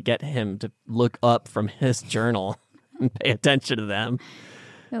trying to get him to look up from his journal and pay attention to them.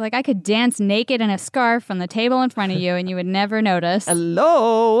 They're like, I could dance naked in a scarf on the table in front of you and you would never notice.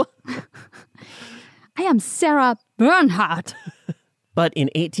 Hello. I am Sarah Bernhardt. But in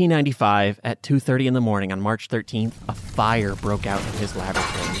 1895, at 2:30 in the morning on March 13th, a fire broke out in his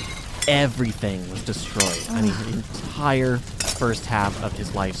laboratory. Everything was destroyed. The entire first half of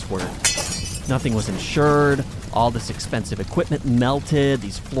his life's work. Nothing was insured. All this expensive equipment melted.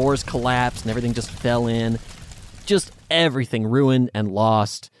 These floors collapsed and everything just fell in. Just everything ruined and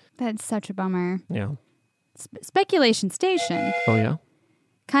lost. That's such a bummer. Yeah. Speculation Station. Oh, yeah?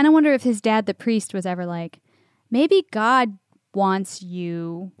 Kind of wonder if his dad, the priest, was ever like, maybe God wants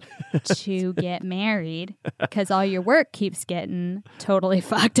you to get married because all your work keeps getting totally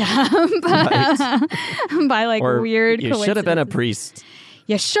fucked up by like or weird you should have been a priest.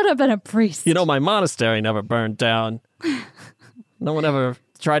 You should have been a priest. You know, my monastery never burned down. No one ever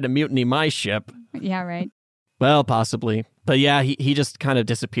tried to mutiny my ship. Yeah, right. Well, possibly. But yeah, he just kind of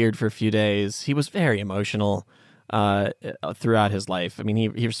disappeared for a few days. He was very emotional throughout his life. I mean,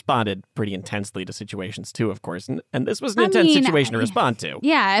 he responded pretty intensely to situations too, of course. And this was an intense situation to respond to.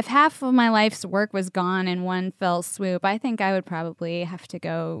 Yeah, if half of my life's work was gone in one fell swoop, I think I would probably have to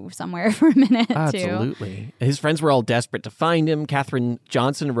go somewhere for a minute too. Absolutely. His friends were all desperate to find him. Katherine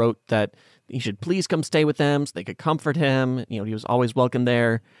Johnson wrote that he should please come stay with them so they could comfort him. You know, he was always welcome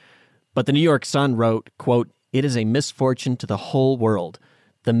there. But the New York Sun wrote, quote, "It is a misfortune to the whole world.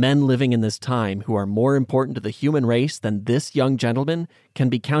 The men living in this time who are more important to the human race than this young gentleman can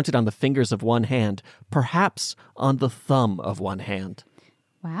be counted on the fingers of one hand, perhaps on the thumb of one hand."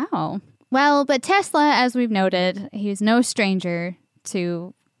 Wow. Well, but Tesla, as we've noted, he's no stranger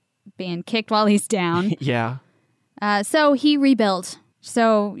to being kicked while he's down. Yeah. So he rebuilt.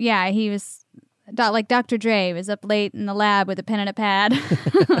 So, yeah, he was like Dr. Dre, was up late in the lab with a pen and a pad.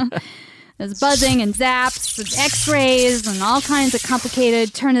 There's buzzing and zaps and x-rays and all kinds of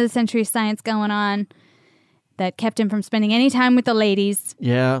complicated turn-of-the-century science going on that kept him from spending any time with the ladies.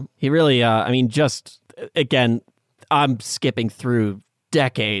 Yeah, he really, just, again, I'm skipping through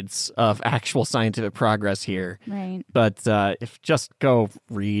decades of actual scientific progress here. Right. But if just go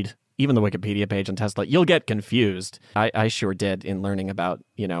read even the Wikipedia page on Tesla, you'll get confused. I sure did in learning about,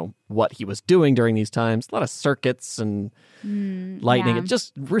 what he was doing during these times. A lot of circuits and lightning. Yeah. It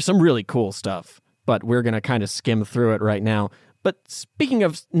just were some really cool stuff. But we're going to kind of skim through it right now. But speaking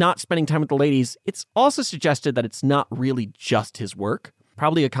of not spending time with the ladies, it's also suggested that it's not really just his work.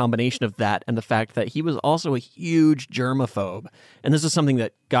 Probably a combination of that and the fact that he was also a huge germaphobe. And this is something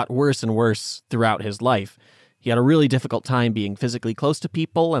that got worse and worse throughout his life. He had a really difficult time being physically close to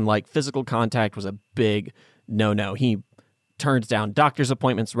people, and physical contact was a big no-no. He turned down doctor's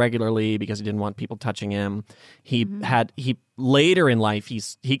appointments regularly because he didn't want people touching him. He later in life,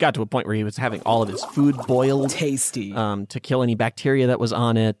 he got to a point where he was having all of his food boiled. Tasty. To kill any bacteria that was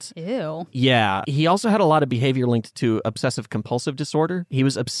on it. Ew. Yeah. He also had a lot of behavior linked to obsessive compulsive disorder. He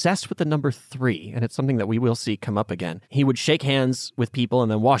was obsessed with the number 3, and it's something that we will see come up again. He would shake hands with people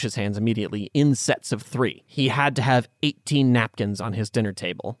and then wash his hands immediately in sets of 3. He had to have 18 napkins on his dinner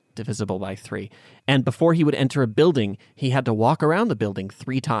table, divisible by 3. And before he would enter a building, he had to walk around the building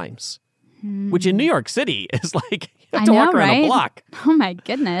 3 times. Which in New York City is like, you have to walk around a block. Oh my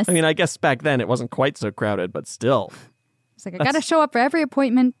goodness. I mean, I guess back then it wasn't quite so crowded, but still. It's like, I got to show up for every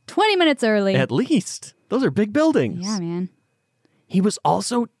appointment 20 minutes early. At least. Those are big buildings. Yeah, man. He was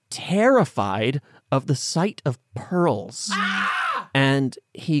also terrified of the sight of pearls. And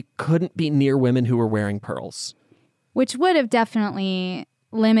he couldn't be near women who were wearing pearls. Which would have definitely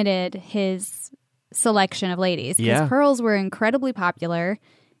limited his selection of ladies. Because Yeah. pearls were incredibly popular.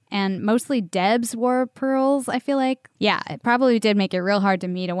 And mostly Debs wore pearls, I feel like. Yeah, it probably did make it real hard to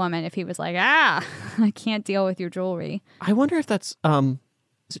meet a woman if he was like, I can't deal with your jewelry. I wonder if that's,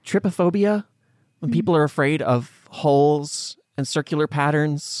 is it trypophobia? When people are afraid of holes and circular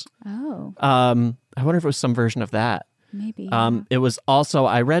patterns. Oh. I wonder if it was some version of that. Maybe. It was also,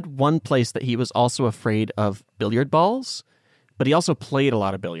 I read one place that he was also afraid of billiard balls, but he also played a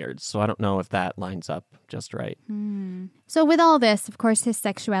lot of billiards. So I don't know if that lines up just right. So with all this, of course, his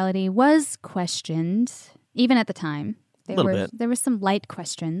sexuality was questioned, even at the time. There were some light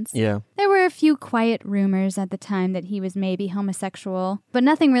questions. Yeah. There were a few quiet rumors at the time that he was maybe homosexual, but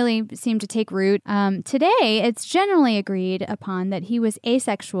nothing really seemed to take root. Today, it's generally agreed upon that he was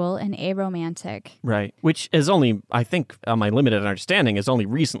asexual and aromantic. Right. Which is only, I think, my limited understanding, has only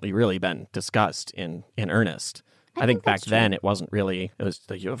recently really been discussed in earnest. I think back then it wasn't really, it was,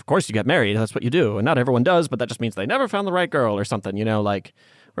 of course you get married, that's what you do. And not everyone does, but that just means they never found the right girl or something,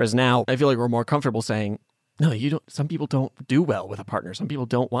 whereas now I feel like we're more comfortable saying, no, you don't, some people don't do well with a partner. Some people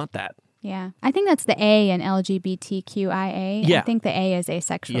don't want that. Yeah. I think that's the A in LGBTQIA. Yeah. I think the A is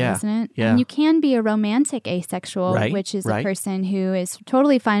asexual, Yeah. isn't it? Yeah. And you can be a romantic asexual, Right, which is right. a person who is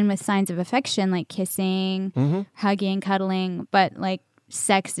totally fine with signs of affection, like kissing, hugging, cuddling, but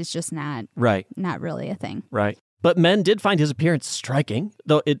sex is just not really a thing. Right. But men did find his appearance striking,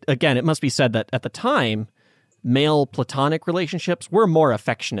 though it must be said that at the time, male platonic relationships were more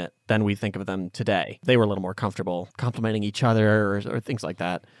affectionate than we think of them today. They were a little more comfortable complimenting each other or things like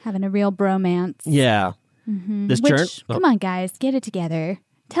that. Having a real bromance. Yeah. Come on, guys, get it together.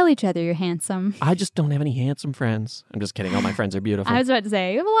 Tell each other you're handsome. I just don't have any handsome friends. I'm just kidding. All my friends are beautiful. I was about to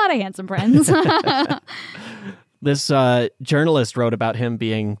say, you have a lot of handsome friends. This journalist wrote about him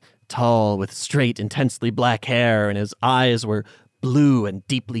being tall with straight, intensely black hair, and his eyes were blue and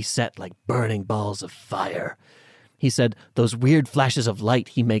deeply set like burning balls of fire. He said those weird flashes of light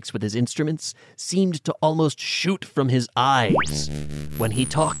he makes with his instruments seemed to almost shoot from his eyes. When he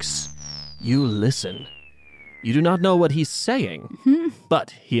talks, you listen. You do not know what he's saying,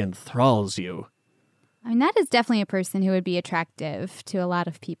 but he enthralls you. I mean, that is definitely a person who would be attractive to a lot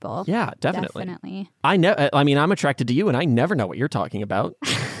of people. Yeah, definitely. Definitely. I'm attracted to you, and I never know what you're talking about.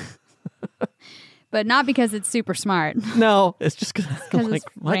 But not because it's super smart. No, it's just because it's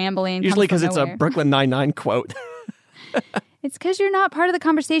rambling. Usually because it's a Brooklyn Nine-Nine quote. It's because you're not part of the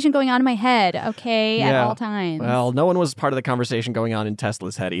conversation going on in my head, okay, at all times. Well, no one was part of the conversation going on in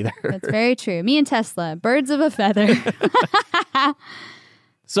Tesla's head either. That's very true. Me and Tesla, birds of a feather.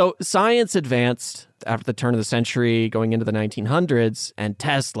 So science advanced after the turn of the century, going into the 1900s, and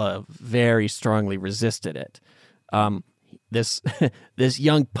Tesla very strongly resisted it. This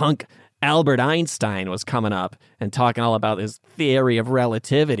young punk Albert Einstein was coming up and talking all about his theory of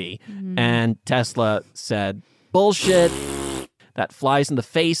relativity, and Tesla said, bullshit. That flies in the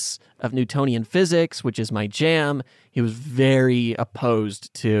face of Newtonian physics, which is my jam. He was very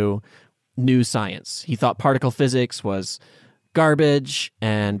opposed to new science. He thought particle physics was garbage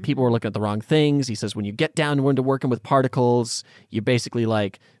and people were looking at the wrong things. He says when you get down into working with particles, you're basically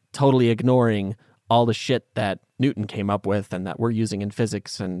like totally ignoring all the shit that Newton came up with and that we're using in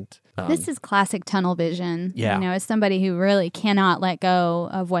physics. And this is classic tunnel vision. Yeah. You know, as somebody who really cannot let go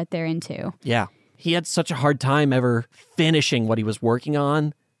of what they're into. Yeah. He had such a hard time ever finishing what he was working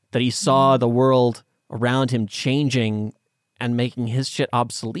on that he saw the world around him changing and making his shit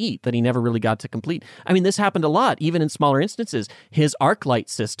obsolete that he never really got to complete. I mean, this happened a lot, even in smaller instances. His arc light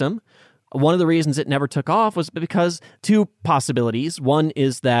system, one of the reasons it never took off was because two possibilities. One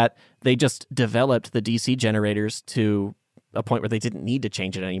is that they just developed the DC generators to a point where they didn't need to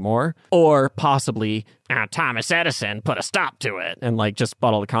change it anymore. Or possibly Thomas Edison put a stop to it and like just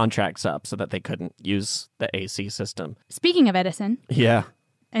bought all the contracts up so that they couldn't use the AC system. Speaking of Edison. Yeah.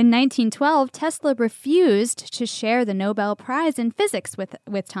 In 1912, Tesla refused to share the Nobel Prize in Physics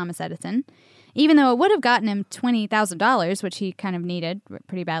with Thomas Edison, even though it would have gotten him $20,000, which he kind of needed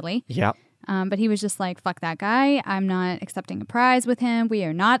pretty badly. Yeah. But he was just like, fuck that guy. I'm not accepting a prize with him. We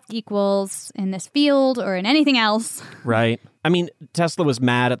are not equals in this field or in anything else. Right. I mean, Tesla was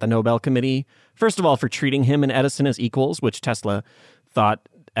mad at the Nobel Committee, first of all, for treating him and Edison as equals, which Tesla thought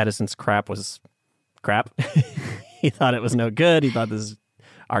Edison's crap was crap. He thought it was no good. He thought this is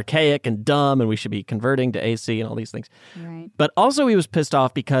archaic and dumb and we should be converting to AC and all these things. Right. But also he was pissed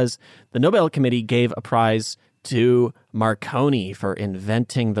off because the Nobel Committee gave a prize to Marconi for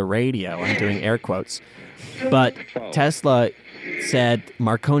inventing the radio. I'm doing air quotes. But Tesla said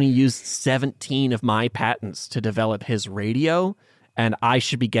Marconi used 17 of my patents to develop his radio, and I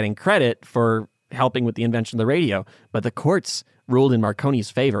should be getting credit for helping with the invention of the radio. But the courts ruled in Marconi's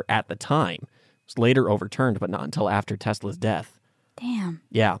favor at the time. It was later overturned, but not until after Tesla's death. Damn.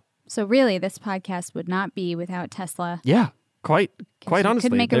 Yeah. So really, this podcast would not be without Tesla. Yeah. Quite honestly.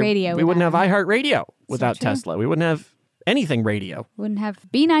 Couldn't make a radio. We wouldn't have iHeartRadio without true. Tesla. We wouldn't have anything radio. Wouldn't have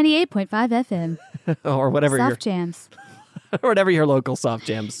B98.5 FM. or whatever Soft Jams. Or whatever your local Soft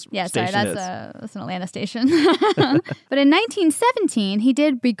Jams yeah, station sorry, is. That's an Atlanta station. But in 1917, he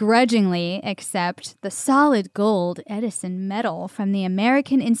did begrudgingly accept the solid gold Edison Medal from the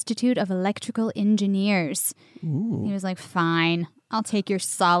American Institute of Electrical Engineers. Ooh. He was like, fine, I'll take your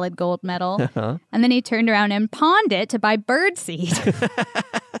solid gold medal. And then he turned around and pawned it to buy birdseed.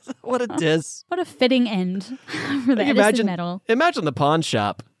 What a diss. What a fitting end for the Edison medal. Imagine the pawn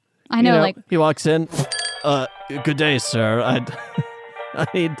shop. I know, like... He walks in. Good day, sir. I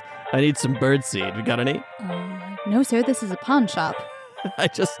need some birdseed. You got any? No, sir, this is a pawn shop. I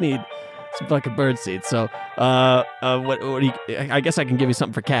just need some fucking birdseed. So, what do you... I guess I can give you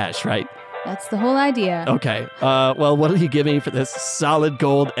something for cash, right? That's the whole idea. Okay. Well, what will you give me for this solid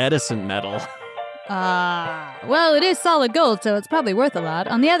gold Edison medal? Well, it is solid gold, so it's probably worth a lot.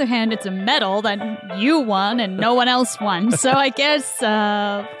 On the other hand, it's a medal that you won and no one else won. So I guess,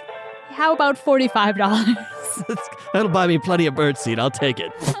 how about $45? That'll buy me plenty of birdseed. I'll take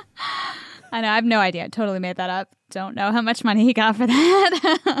it. I know. I have no idea. I totally made that up. Don't know how much money he got for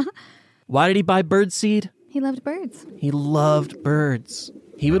that. Why did he buy birdseed? He loved birds. He loved birds.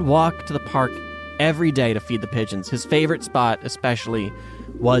 He would walk to the park every day to feed the pigeons. His favorite spot, especially,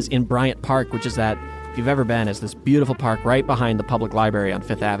 was in Bryant Park, which is that, if you've ever been, is this beautiful park right behind the public library on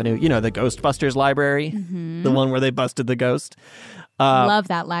Fifth Avenue. You know, the Ghostbusters library, the one where they busted the ghost. Love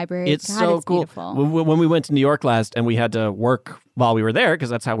that library. It's God, so it's cool. Beautiful. When we went to New York last and we had to work while we were there,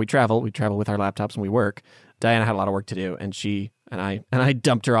 because that's how we travel. We travel with our laptops and we work. Diana had a lot of work to do, and I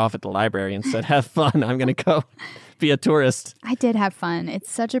dumped her off at the library and said, have fun. I'm going to go be a tourist. I did have fun. It's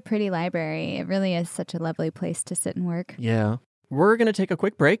such a pretty library. It really is such a lovely place to sit and work. Yeah. We're going to take a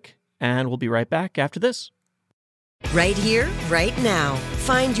quick break, and we'll be right back after this. Right here, right now.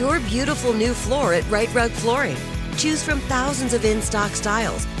 Find your beautiful new floor at Right Rug Flooring. Choose from thousands of in-stock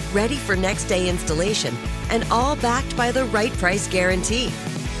styles, ready for next day installation, and all backed by the right price guarantee.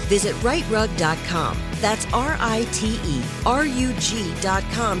 Visit rightrug.com. That's RITERUG.com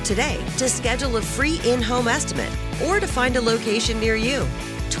today to schedule a free in-home estimate or to find a location near you.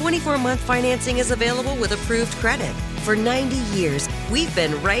 24-month financing is available with approved credit. For 90 years, we've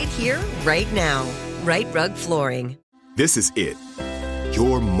been right here, right now. Right Rug Flooring. This is it.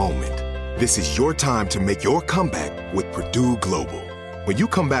 Your moment. This is your time to make your comeback with Purdue Global. When you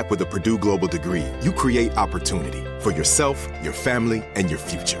come back with a Purdue Global degree, you create opportunity for yourself, your family, and your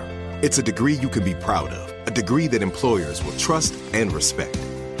future. It's a degree you can be proud of, a degree that employers will trust and respect.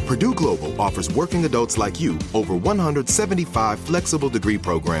 Purdue Global offers working adults like you over 175 flexible degree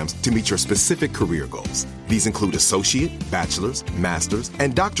programs to meet your specific career goals. These include associate, bachelor's, master's,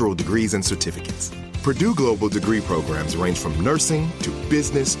 and doctoral degrees and certificates. Purdue Global degree programs range from nursing to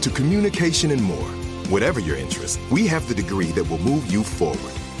business to communication and more. Whatever your interest, we have the degree that will move you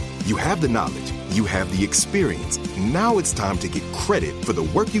forward. You have the knowledge, you have the experience. Now it's time to get credit for the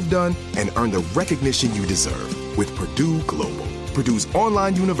work you've done and earn the recognition you deserve with Purdue Global, Purdue's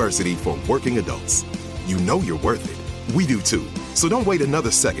online university for working adults. You know you're worth it. We do too. So don't wait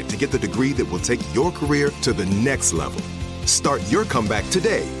another second to get the degree that will take your career to the next level. Start your comeback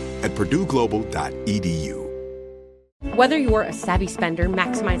today at purdueglobal.edu. Whether you're a savvy spender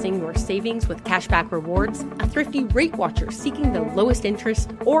maximizing your savings with cashback rewards, a thrifty rate watcher seeking the lowest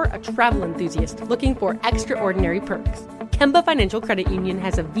interest, or a travel enthusiast looking for extraordinary perks, Kemba Financial Credit Union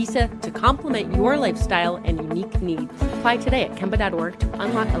has a visa to complement your lifestyle and unique needs. Apply today at Kemba.org to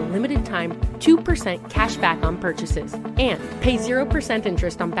unlock a limited time 2% cash back on purchases and pay 0%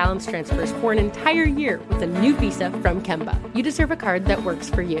 interest on balance transfers for an entire year with a new visa from Kemba. You deserve a card that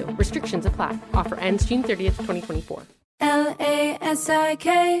works for you. Restrictions apply. Offer ends June 30th, 2024.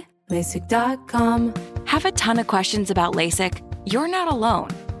 LASIK, LASIK.com. Have a ton of questions about LASIK? You're not alone.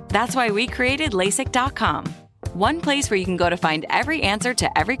 That's why we created LASIK.com. One place where you can go to find every answer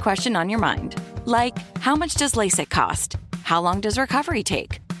to every question on your mind. Like, how much does LASIK cost? How long does recovery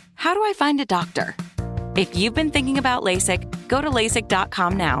take? How do I find a doctor? If you've been thinking about LASIK, go to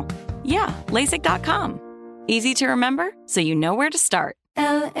LASIK.com now. Yeah, LASIK.com. Easy to remember, so you know where to start.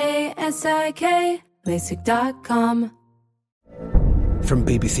 LASIK, LASIK.com. From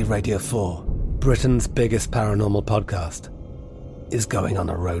BBC Radio 4, Britain's biggest paranormal podcast is going on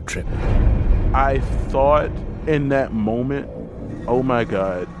a road trip. I thought in that moment, oh my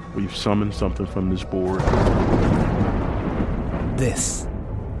God, we've summoned something from this board. This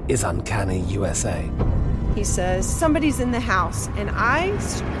is Uncanny USA. He says, somebody's in the house, and I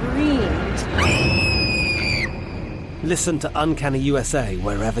screamed. Listen to Uncanny USA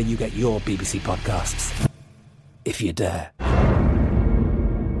wherever you get your BBC podcasts, if you dare.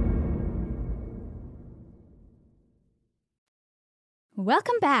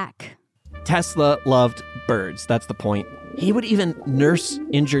 Welcome back. Tesla loved birds. That's the point. He would even nurse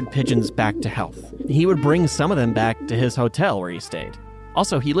injured pigeons back to health. He would bring some of them back to his hotel where he stayed.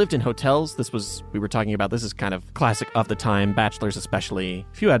 Also, he lived in hotels. We were talking about, this is kind of classic of the time, bachelors especially.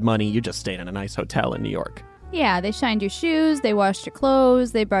 If you had money, you just stayed in a nice hotel in New York. Yeah, they shined your shoes, they washed your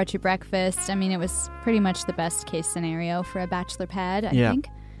clothes, they brought you breakfast. I mean, it was pretty much the best case scenario for a bachelor pad, I think.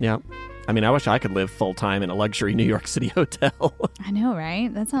 Yeah. I mean, I wish I could live full-time in a luxury New York City hotel. I know,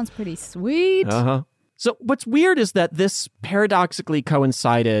 right? That sounds pretty sweet. Uh-huh. So what's weird is that this paradoxically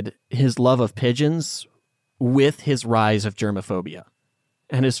coincided his love of pigeons with his rise of germophobia.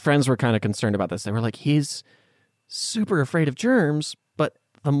 And his friends were kind of concerned about this. They were like, he's super afraid of germs, but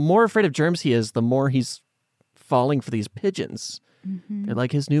the more afraid of germs he is, the more he's falling for these pigeons. Mm-hmm. They're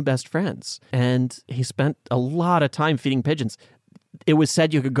like his new best friends. And he spent a lot of time feeding pigeons. It was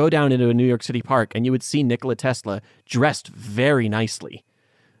said you could go down into a New York City park and you would see Nikola Tesla dressed very nicely,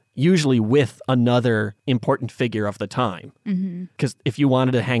 usually with another important figure of the time. Because if you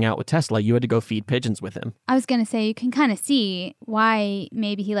wanted to hang out with Tesla, you had to go feed pigeons with him. I was going to say, you can kind of see why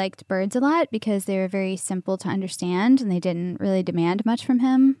maybe he liked birds a lot, because they were very simple to understand and they didn't really demand much from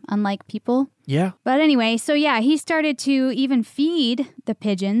him, unlike people. Yeah. But anyway, so yeah, he started to even feed the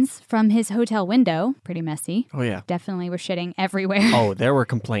pigeons from his hotel window. Pretty messy. Oh, yeah. Definitely were shitting everywhere. Oh, there were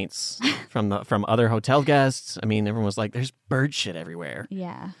complaints from other hotel guests. I mean, everyone was like, there's bird shit everywhere.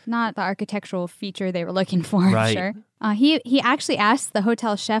 Yeah. Not the architectural feature they were looking for, right. sure. He actually asked the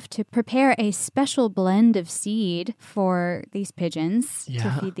hotel chef to prepare a special blend of seed for these pigeons,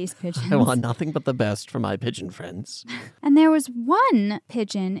 to feed these pigeons. I want nothing but the best for my pigeon friends. And there was one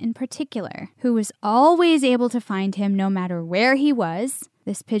pigeon in particular who was always able to find him no matter where he was.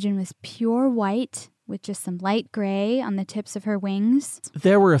 This pigeon was pure white with just some light gray on the tips of her wings.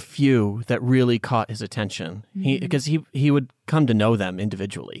 There were a few that really caught his attention because he would come to know them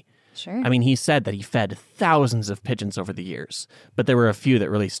individually. Sure. I mean, he said that he fed thousands of pigeons over the years, but there were a few that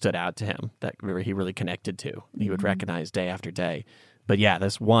really stood out to him that he really connected to. He would recognize day after day. But yeah,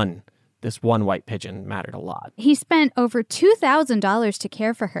 this one white pigeon mattered a lot. He spent over $2,000 to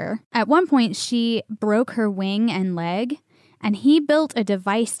care for her. At one point, she broke her wing and leg, and he built a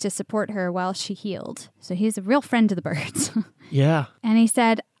device to support her while she healed. So he's a real friend to the birds. Yeah. And he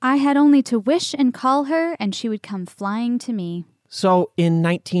said, I had only to wish and call her, and she would come flying to me. So in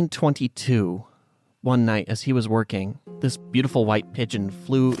 1922, one night as he was working, this beautiful white pigeon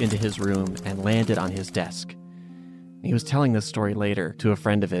flew into his room and landed on his desk. He was telling this story later to a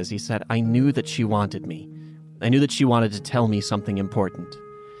friend of his. He said, I knew that she wanted me. I knew that she wanted to tell me something important.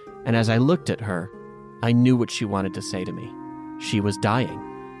 And as I looked at her, I knew what she wanted to say to me. She was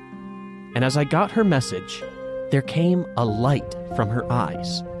dying. And as I got her message, there came a light from her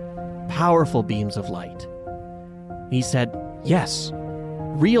eyes, powerful beams of light. He said, yes,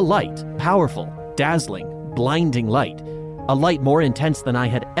 real light, powerful, dazzling, blinding light, a light more intense than I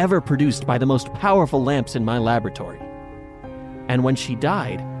had ever produced by the most powerful lamps in my laboratory. And when she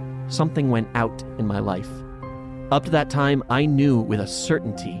died, something went out in my life. Up to that time, I knew with a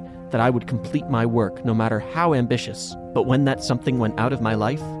certainty that I would complete my work no matter how ambitious. But when that something went out of my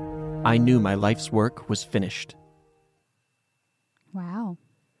life, I knew my life's work was finished. Wow.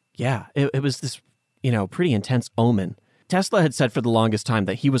 Yeah, it was this, pretty intense omen. Tesla had said for the longest time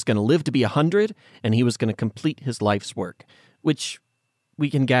that he was going to live to be 100 and he was going to complete his life's work, which we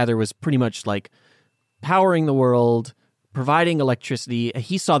can gather was pretty much like powering the world, providing electricity.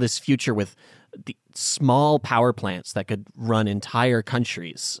 He saw this future with the small power plants that could run entire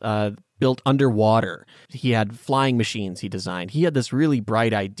countries, built underwater. He had flying machines he designed. He had this really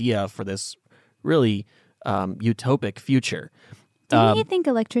bright idea for this really utopic future. Didn't he think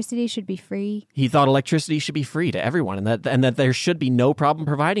electricity should be free? He thought electricity should be free to everyone and that there should be no problem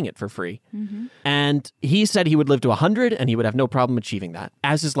providing it for free. Mm-hmm. And he said he would live to 100 and he would have no problem achieving that.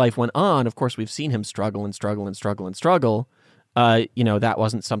 As his life went on, of course, we've seen him struggle and struggle and struggle and struggle. That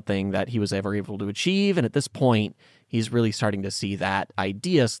wasn't something that he was ever able to achieve. And at this point, he's really starting to see that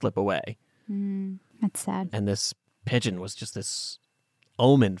idea slip away. That's sad. And this pigeon was just this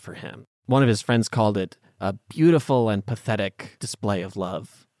omen for him. One of his friends called it a beautiful and pathetic display of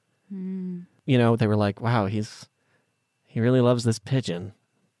love. They were like, wow, he really loves this pigeon,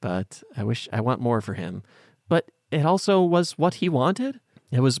 but I want more for him. But it also was what he wanted.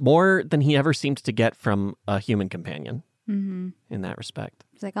 It was more than he ever seemed to get from a human companion in that respect.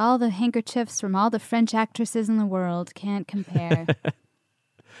 It's like all the handkerchiefs from all the French actresses in the world can't compare.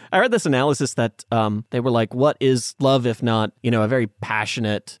 I read this analysis that they were like, what is love if not, a very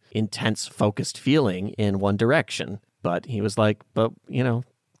passionate, intense, focused feeling in one direction? But he was like,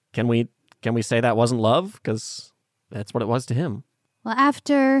 can we say that wasn't love? Because that's what it was to him. Well,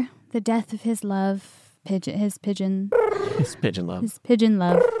 after the death of his pigeon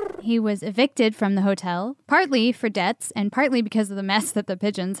love, he was evicted from the hotel, partly for debts and partly because of the mess that the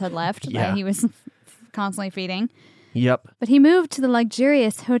pigeons had left that he was constantly feeding. Yep. But he moved to the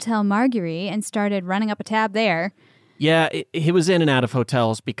luxurious Hotel Marguerite and started running up a tab there. Yeah, he was in and out of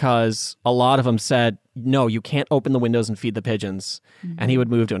hotels because a lot of them said, no, you can't open the windows and feed the pigeons. And he would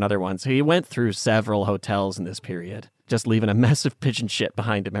move to another one. So he went through several hotels in this period, just leaving a mess of pigeon shit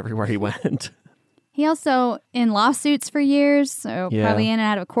behind him everywhere he went. He also in lawsuits for years, so probably in and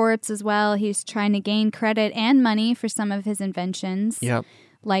out of courts as well. He's trying to gain credit and money for some of his inventions. Yep.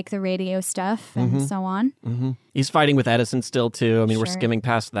 Like the radio stuff and so on. He's fighting with Edison still, too. I mean, we're skimming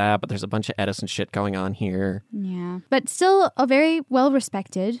past that, but there's a bunch of Edison shit going on here. Yeah. But still a very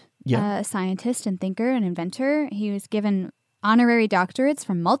well-respected scientist and thinker and inventor. He was given honorary doctorates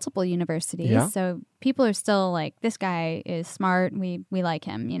from multiple universities. Yeah. So people are still like, this guy is smart. We like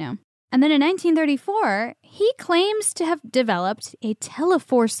him, And then in 1934, he claims to have developed a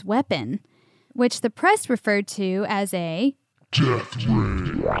Teleforce weapon, which the press referred to as a death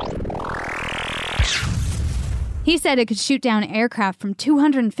ray. He said it could shoot down aircraft from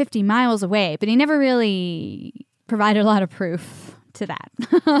 250 miles away, but he never really provided a lot of proof to that,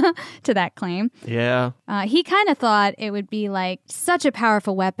 to that claim. Yeah. He kind of thought it would be like such a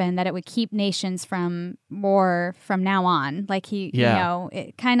powerful weapon that it would keep nations from war from now on. Like you know,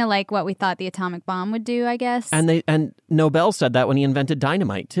 kind of like what we thought the atomic bomb would do, I guess. And Nobel said that when he invented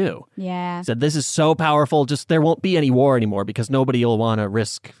dynamite too. Yeah. He said this is so powerful, just there won't be any war anymore because nobody will want to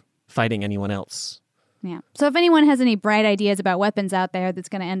risk fighting anyone else. Yeah. So if anyone has any bright ideas about weapons out there that's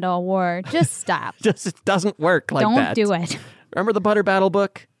going to end all war, just stop. It doesn't work like that. Don't do it. Remember the Butter Battle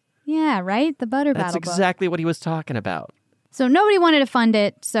book? Yeah, right? The Butter Battle book. That's exactly what he was talking about. So nobody wanted to fund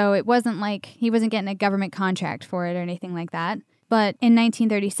it, so it wasn't like he wasn't getting a government contract for it or anything like that. But in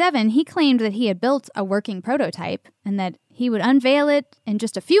 1937, he claimed that he had built a working prototype and that he would unveil it in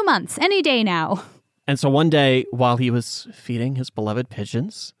just a few months, any day now. And so one day, while he was feeding his beloved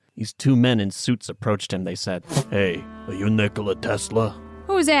pigeons, these two men in suits approached him. They said, "Hey, are you Nikola Tesla?"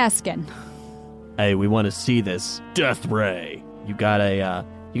 Who's asking? "Hey, we want to see this death ray. You got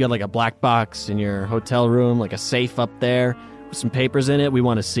like a black box in your hotel room, like a safe up there with some papers in it. We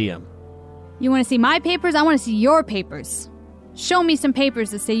want to see them." You want to see my papers? I want to see your papers. Show me some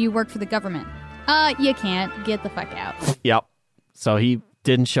papers that say you work for the government. You can't. Get the fuck out. Yep. So he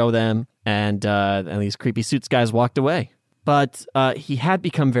didn't show them, and these creepy suits guys walked away. But he had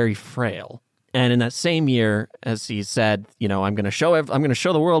become very frail. And in that same year, as he said, you know, I'm going to show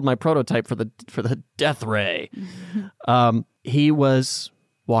the world my prototype for the death ray. He was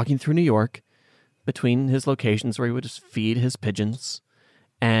walking through New York between his locations where he would just feed his pigeons,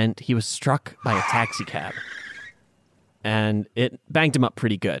 and he was struck by a taxi cab. And it banged him up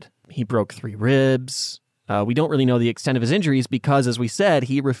pretty good. He broke 3 ribs. We don't really know the extent of his injuries because, as we said,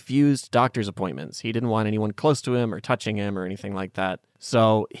 he refused doctor's appointments. He didn't want anyone close to him or touching him or anything like that.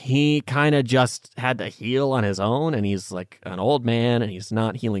 So he kind of just had to heal on his own, and he's like an old man, and he's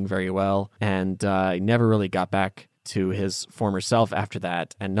not healing very well. And he never really got back to his former self after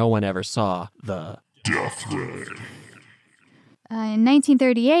that, and no one ever saw the death ray. In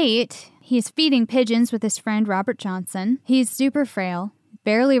 1938, he's feeding pigeons with his friend Robert Johnson. He's super frail,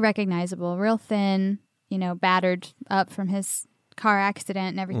 barely recognizable, real thin, you know, battered up from his car accident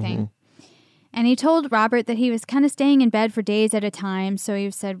and everything. Mm-hmm. And he told Robert that he was kind of staying in bed for days at a time, so he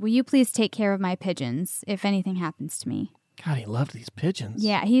said, "Will you please take care of my pigeons if anything happens to me?" God, he loved these pigeons.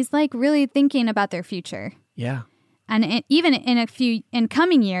 Yeah, he's like really thinking about their future. Yeah. And even in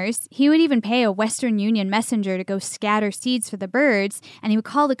coming years, he would even pay a Western Union messenger to go scatter seeds for the birds, and he would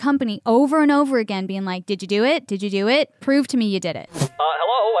call the company over and over again, being like, "Did you do it? Did you do it? Prove to me you did it."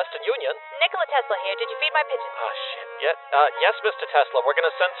 Hello, Western Union. Nikola Tesla here. Did you feed my pigeons? Oh, shit. Yes, Mr. Tesla. We're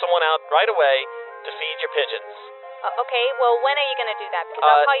going to send someone out right away to feed your pigeons. Okay, well, when are you going to do that? Because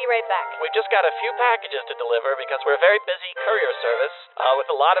I'll call you right back. We've just got a few packages to deliver because we're a very busy courier service with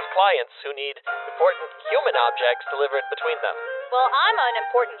a lot of clients who need important human objects delivered between them. Well, I'm an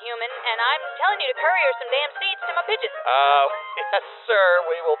important human, and I'm telling you to courier some damn seeds to my pigeons. Yes, sir.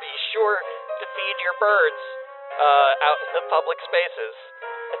 We will be sure to feed your birds out in the public spaces.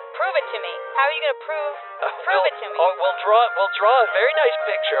 Prove it to me. How are you going to prove it to me? We'll draw a very nice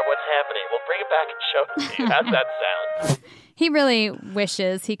picture of what's happening. We'll bring it back and show it to you. How's that sound? He really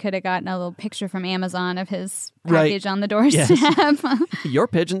wishes he could have gotten a little picture from Amazon of his package on the doorstep. Yes. Your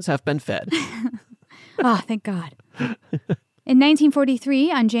pigeons have been fed. Oh, thank God. In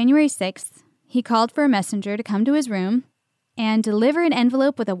 1943, on January 6th, he called for a messenger to come to his room and deliver an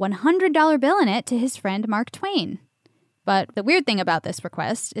envelope with a $100 bill in it to his friend Mark Twain. But the weird thing about this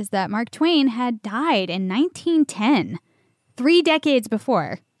request is that Mark Twain had died in 1910, 3 decades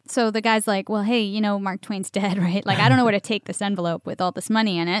before. So the guy's like, well, hey, you know, Mark Twain's dead, right? Like, I don't know where to take this envelope with all this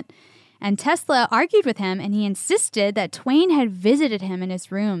money in it. And Tesla argued with him, and he insisted that Twain had visited him in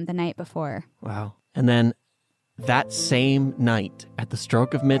his room the night before. Wow. And then that same night, at the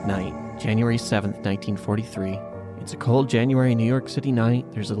stroke of midnight, January 7th, 1943, it's a cold January New York City night.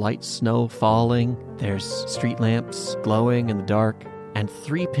 There's a light snow falling. There's street lamps glowing in the dark. And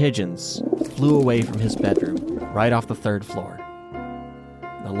 3 pigeons flew away from his bedroom, right off the 3rd floor.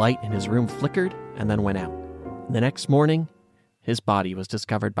 The light in his room flickered and then went out. The next morning, his body was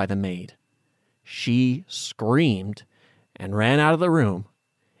discovered by the maid. She screamed and ran out of the room.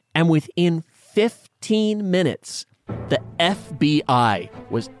 And within 15 minutes, the FBI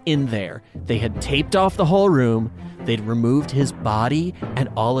was in there. They had taped off the whole room. They'd removed his body and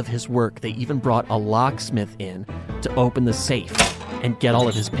all of his work. They even brought a locksmith in to open the safe and get all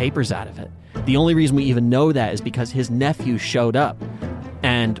of his papers out of it. The only reason we even know that is because his nephew showed up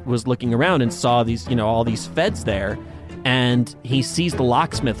and was looking around and saw these, you know, all these feds there. And he sees the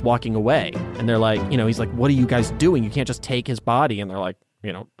locksmith walking away. And they're like, you know, he's like, "What are you guys doing? You can't just take his body." And they're like,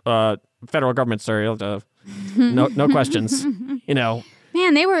 you know, federal government, sir. No questions.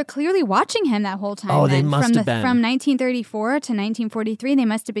 Man, they were clearly watching him that whole time. Oh, they must have been. From 1934 to 1943, they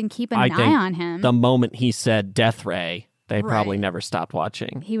must have been keeping an eye on him. The moment he said death ray, they probably never stopped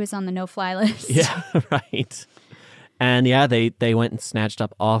watching. He was on the no-fly list. Yeah, right. And yeah, they went and snatched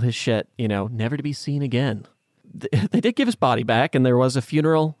up all his shit, never to be seen again. They did give his body back, and there was a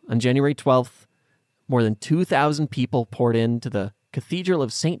funeral on January 12th. More than 2,000 people poured into the Cathedral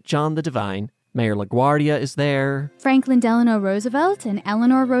of St. John the Divine. Mayor LaGuardia is there. Franklin Delano Roosevelt and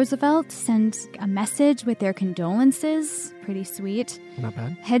Eleanor Roosevelt sent a message with their condolences. Pretty sweet. Not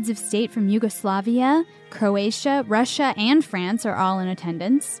bad. Heads of state from Yugoslavia, Croatia, Russia, and France are all in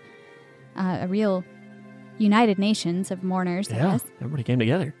attendance. A real United Nations of mourners, I guess. Everybody came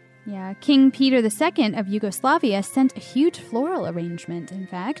together. Yeah, King Peter II of Yugoslavia sent a huge floral arrangement, in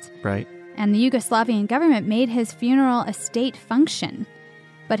fact. Right. And the Yugoslavian government made his funeral a state function.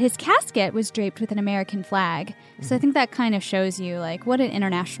 But his casket was draped with an American flag. So I think that kind of shows you, what an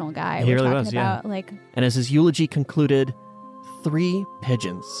international guy we're talking about. Yeah. And as his eulogy concluded, 3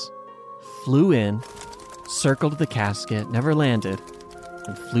 pigeons flew in, circled the casket, never landed,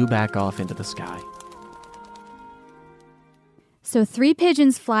 and flew back off into the sky. So 3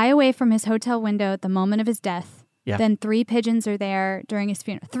 pigeons fly away from his hotel window at the moment of his death. Yeah. Then 3 pigeons are there during his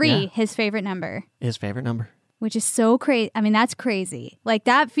funeral. 3, his favorite number. His favorite number. Which is so crazy. I mean, that's crazy.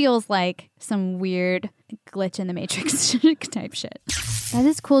 That feels like some weird glitch in the Matrix type shit. That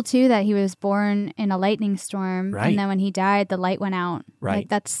is cool, too, that he was born in a lightning storm. Right. And then when he died, the light went out. Right.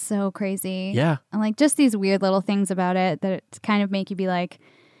 That's so crazy. Yeah. And, just these weird little things about it that kind of make you be like,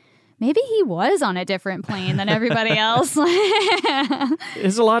 maybe he was on a different plane than everybody else.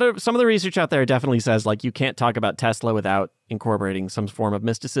 There's some of the research out there definitely says, you can't talk about Tesla without incorporating some form of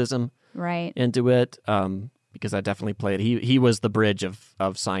mysticism into it. Because I definitely played. He was the bridge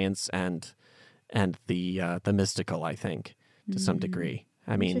of science and the mystical, I think, to some degree.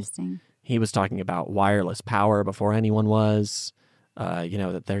 I mean, he was talking about wireless power before anyone was.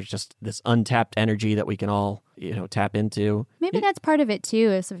 That there's just this untapped energy that we can all tap into. Maybe that's part of it too.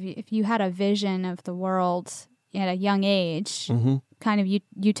 Is if you had a vision of the world at a young age, kind of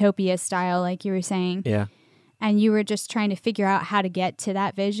utopia style, like you were saying. Yeah. And you were just trying to figure out how to get to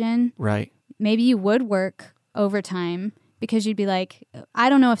that vision. Right. Maybe you would work overtime because you'd be like, I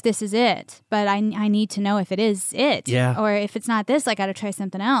don't know if this is it, but I need to know if it is it. Yeah. Or if it's not this, I got to try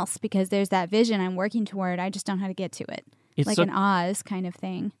something else because there's that vision I'm working toward. I just don't know how to get to it. It's an Oz kind of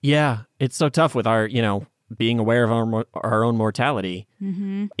thing. Yeah. It's so tough with our, being aware of our own mortality.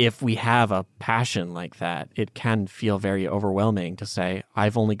 Mm-hmm. If we have a passion like that, it can feel very overwhelming to say,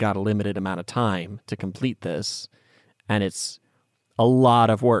 I've only got a limited amount of time to complete this. And it's a lot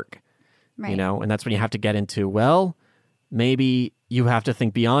of work. Right. And that's when you have to get into, maybe you have to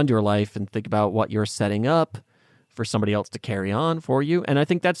think beyond your life and think about what you're setting up for somebody else to carry on for you. And I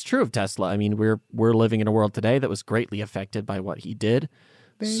think that's true of Tesla. I mean, we're living in a world today that was greatly affected by what he did.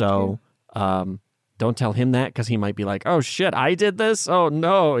 Very so don't tell him that because he might be like, oh, shit, I did this? Oh,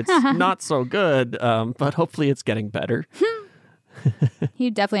 no, it's not so good. But hopefully it's getting better.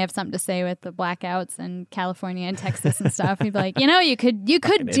 He'd definitely have something to say with the blackouts in California and Texas and stuff. He'd be like, you could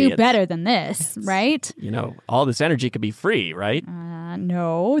do better than this, right? All this energy could be free, right?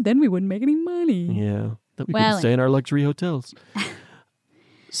 No, then we wouldn't make any money. Yeah, that we could stay in our luxury hotels.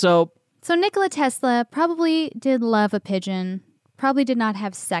 So Nikola Tesla probably did love a pigeon, probably did not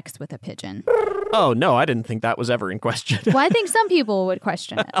have sex with a pigeon. Oh, no, I didn't think that was ever in question. Well, I think some people would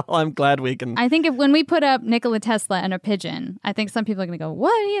question it. Well, I'm glad we can. I think when we put up Nikola Tesla and a pigeon, I think some people are going to go,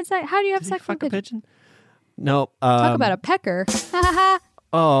 what? How do you have sex with a pigeon? No. Talk about a pecker.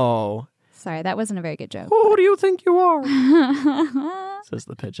 Oh. Sorry, that wasn't a very good joke. Who do you think you are? Says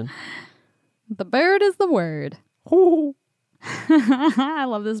the pigeon. The bird is the word. Ooh. I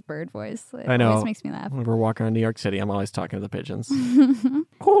love this bird voice. It I know. always makes me laugh. When we're walking around New York City, I'm always talking to the pigeons.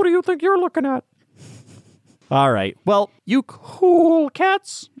 Who do you think you're looking at? All right. Well, you cool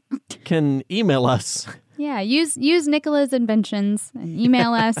cats can email us. Yeah, use Nicola's inventions and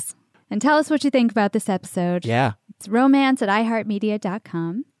email us and tell us what you think about this episode. Yeah. It's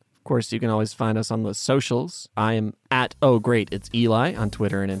romance@iheartmedia.com. Of course, you can always find us on the socials. I am at Oh Great, It's Eli on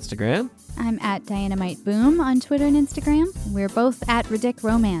Twitter and Instagram. I'm at Dynamite Boom on Twitter and Instagram. We're both at Ridic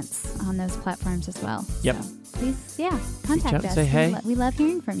Romance on those platforms as well. Yep. So please, contact us. Say hey. We love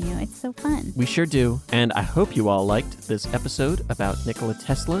hearing from you. It's so fun. We sure do. And I hope you all liked this episode about Nikola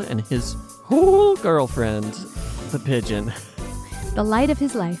Tesla and his whole girlfriend, the pigeon. The light of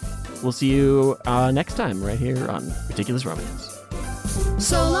his life. We'll see you next time right here on Ridiculous Romance.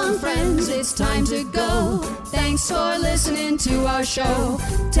 So long, friends, it's time to go. Thanks for listening to our show.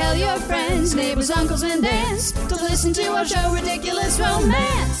 Tell your friends, neighbors, uncles, and aunts to listen to our show, Ridiculous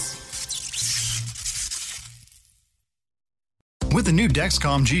Romance. With the new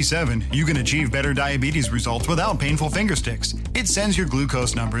Dexcom G7, you can achieve better diabetes results without painful finger sticks. It sends your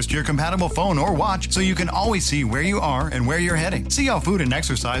glucose numbers to your compatible phone or watch so you can always see where you are and where you're heading. See how food and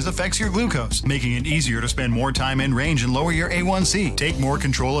exercise affects your glucose, making it easier to spend more time in range and lower your A1C. Take more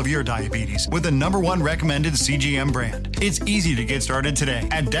control of your diabetes with the #1 recommended CGM brand. It's easy to get started today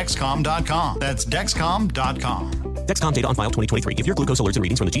at Dexcom.com. That's Dexcom.com. Dexcom data on file 2023. If your glucose alerts and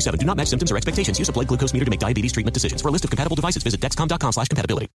readings from the G7 do not match symptoms or expectations, use a blood glucose meter to make diabetes treatment decisions. For a list of compatible devices, visit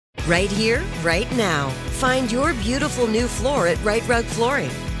Dexcom.com/compatibility. Right here, right now. Find your beautiful new floor at Right Rug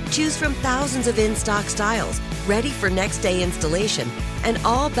Flooring. Choose from thousands of in-stock styles, ready for next day installation, and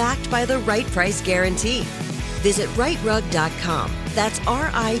all backed by the right price guarantee. Visit rightrug.com. That's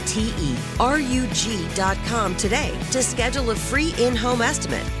RITERUG.com today to schedule a free in-home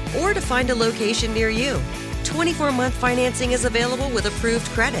estimate or to find a location near you. 24-month financing is available with approved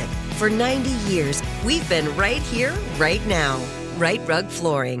credit. For 90 years, we've been right here, right now. Right Rug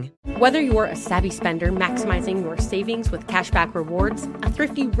Flooring. Whether you're a savvy spender maximizing your savings with cashback rewards, a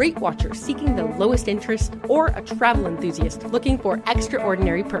thrifty rate watcher seeking the lowest interest, or a travel enthusiast looking for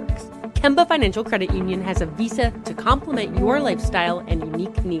extraordinary perks, Kemba Financial Credit Union has a visa to complement your lifestyle and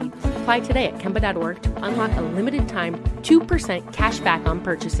unique needs. Apply today at Kemba.org to unlock a limited time 2% cash back on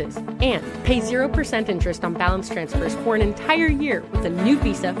purchases and pay 0% interest on balance transfers for an entire year with a new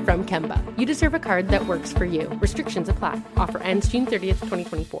visa from Kemba. You deserve a card that works for you. Restrictions apply. Offer ends June 30th,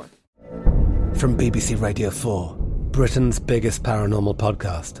 2024. From BBC Radio 4, Britain's biggest paranormal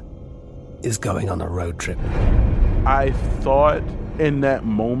podcast is going on a road trip. I thought in that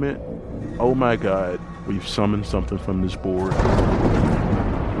moment, oh my God, we've summoned something from this board.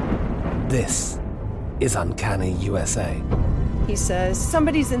 This is Uncanny USA. He says,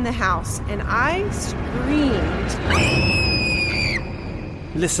 somebody's in the house, and I screamed.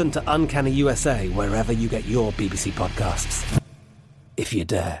 Listen to Uncanny USA wherever you get your BBC podcasts, if you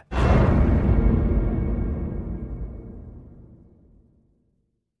dare.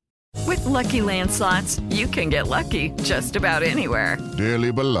 With Lucky Land Slots, you can get lucky just about anywhere.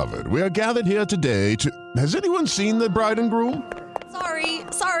 Dearly beloved, we are gathered here today to... Has anyone seen the bride and groom?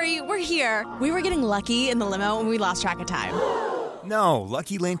 Sorry, we're here. We were getting lucky in the limo and we lost track of time. No,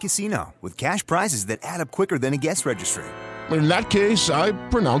 Lucky Land Casino, with cash prizes that add up quicker than a guest registry. In that case, I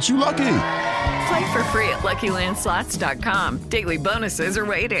pronounce you lucky. Play for free at LuckyLandSlots.com. Daily bonuses are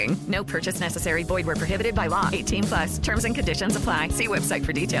waiting. No purchase necessary. Void where prohibited by law. 18+. Terms and conditions apply. See website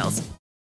for details.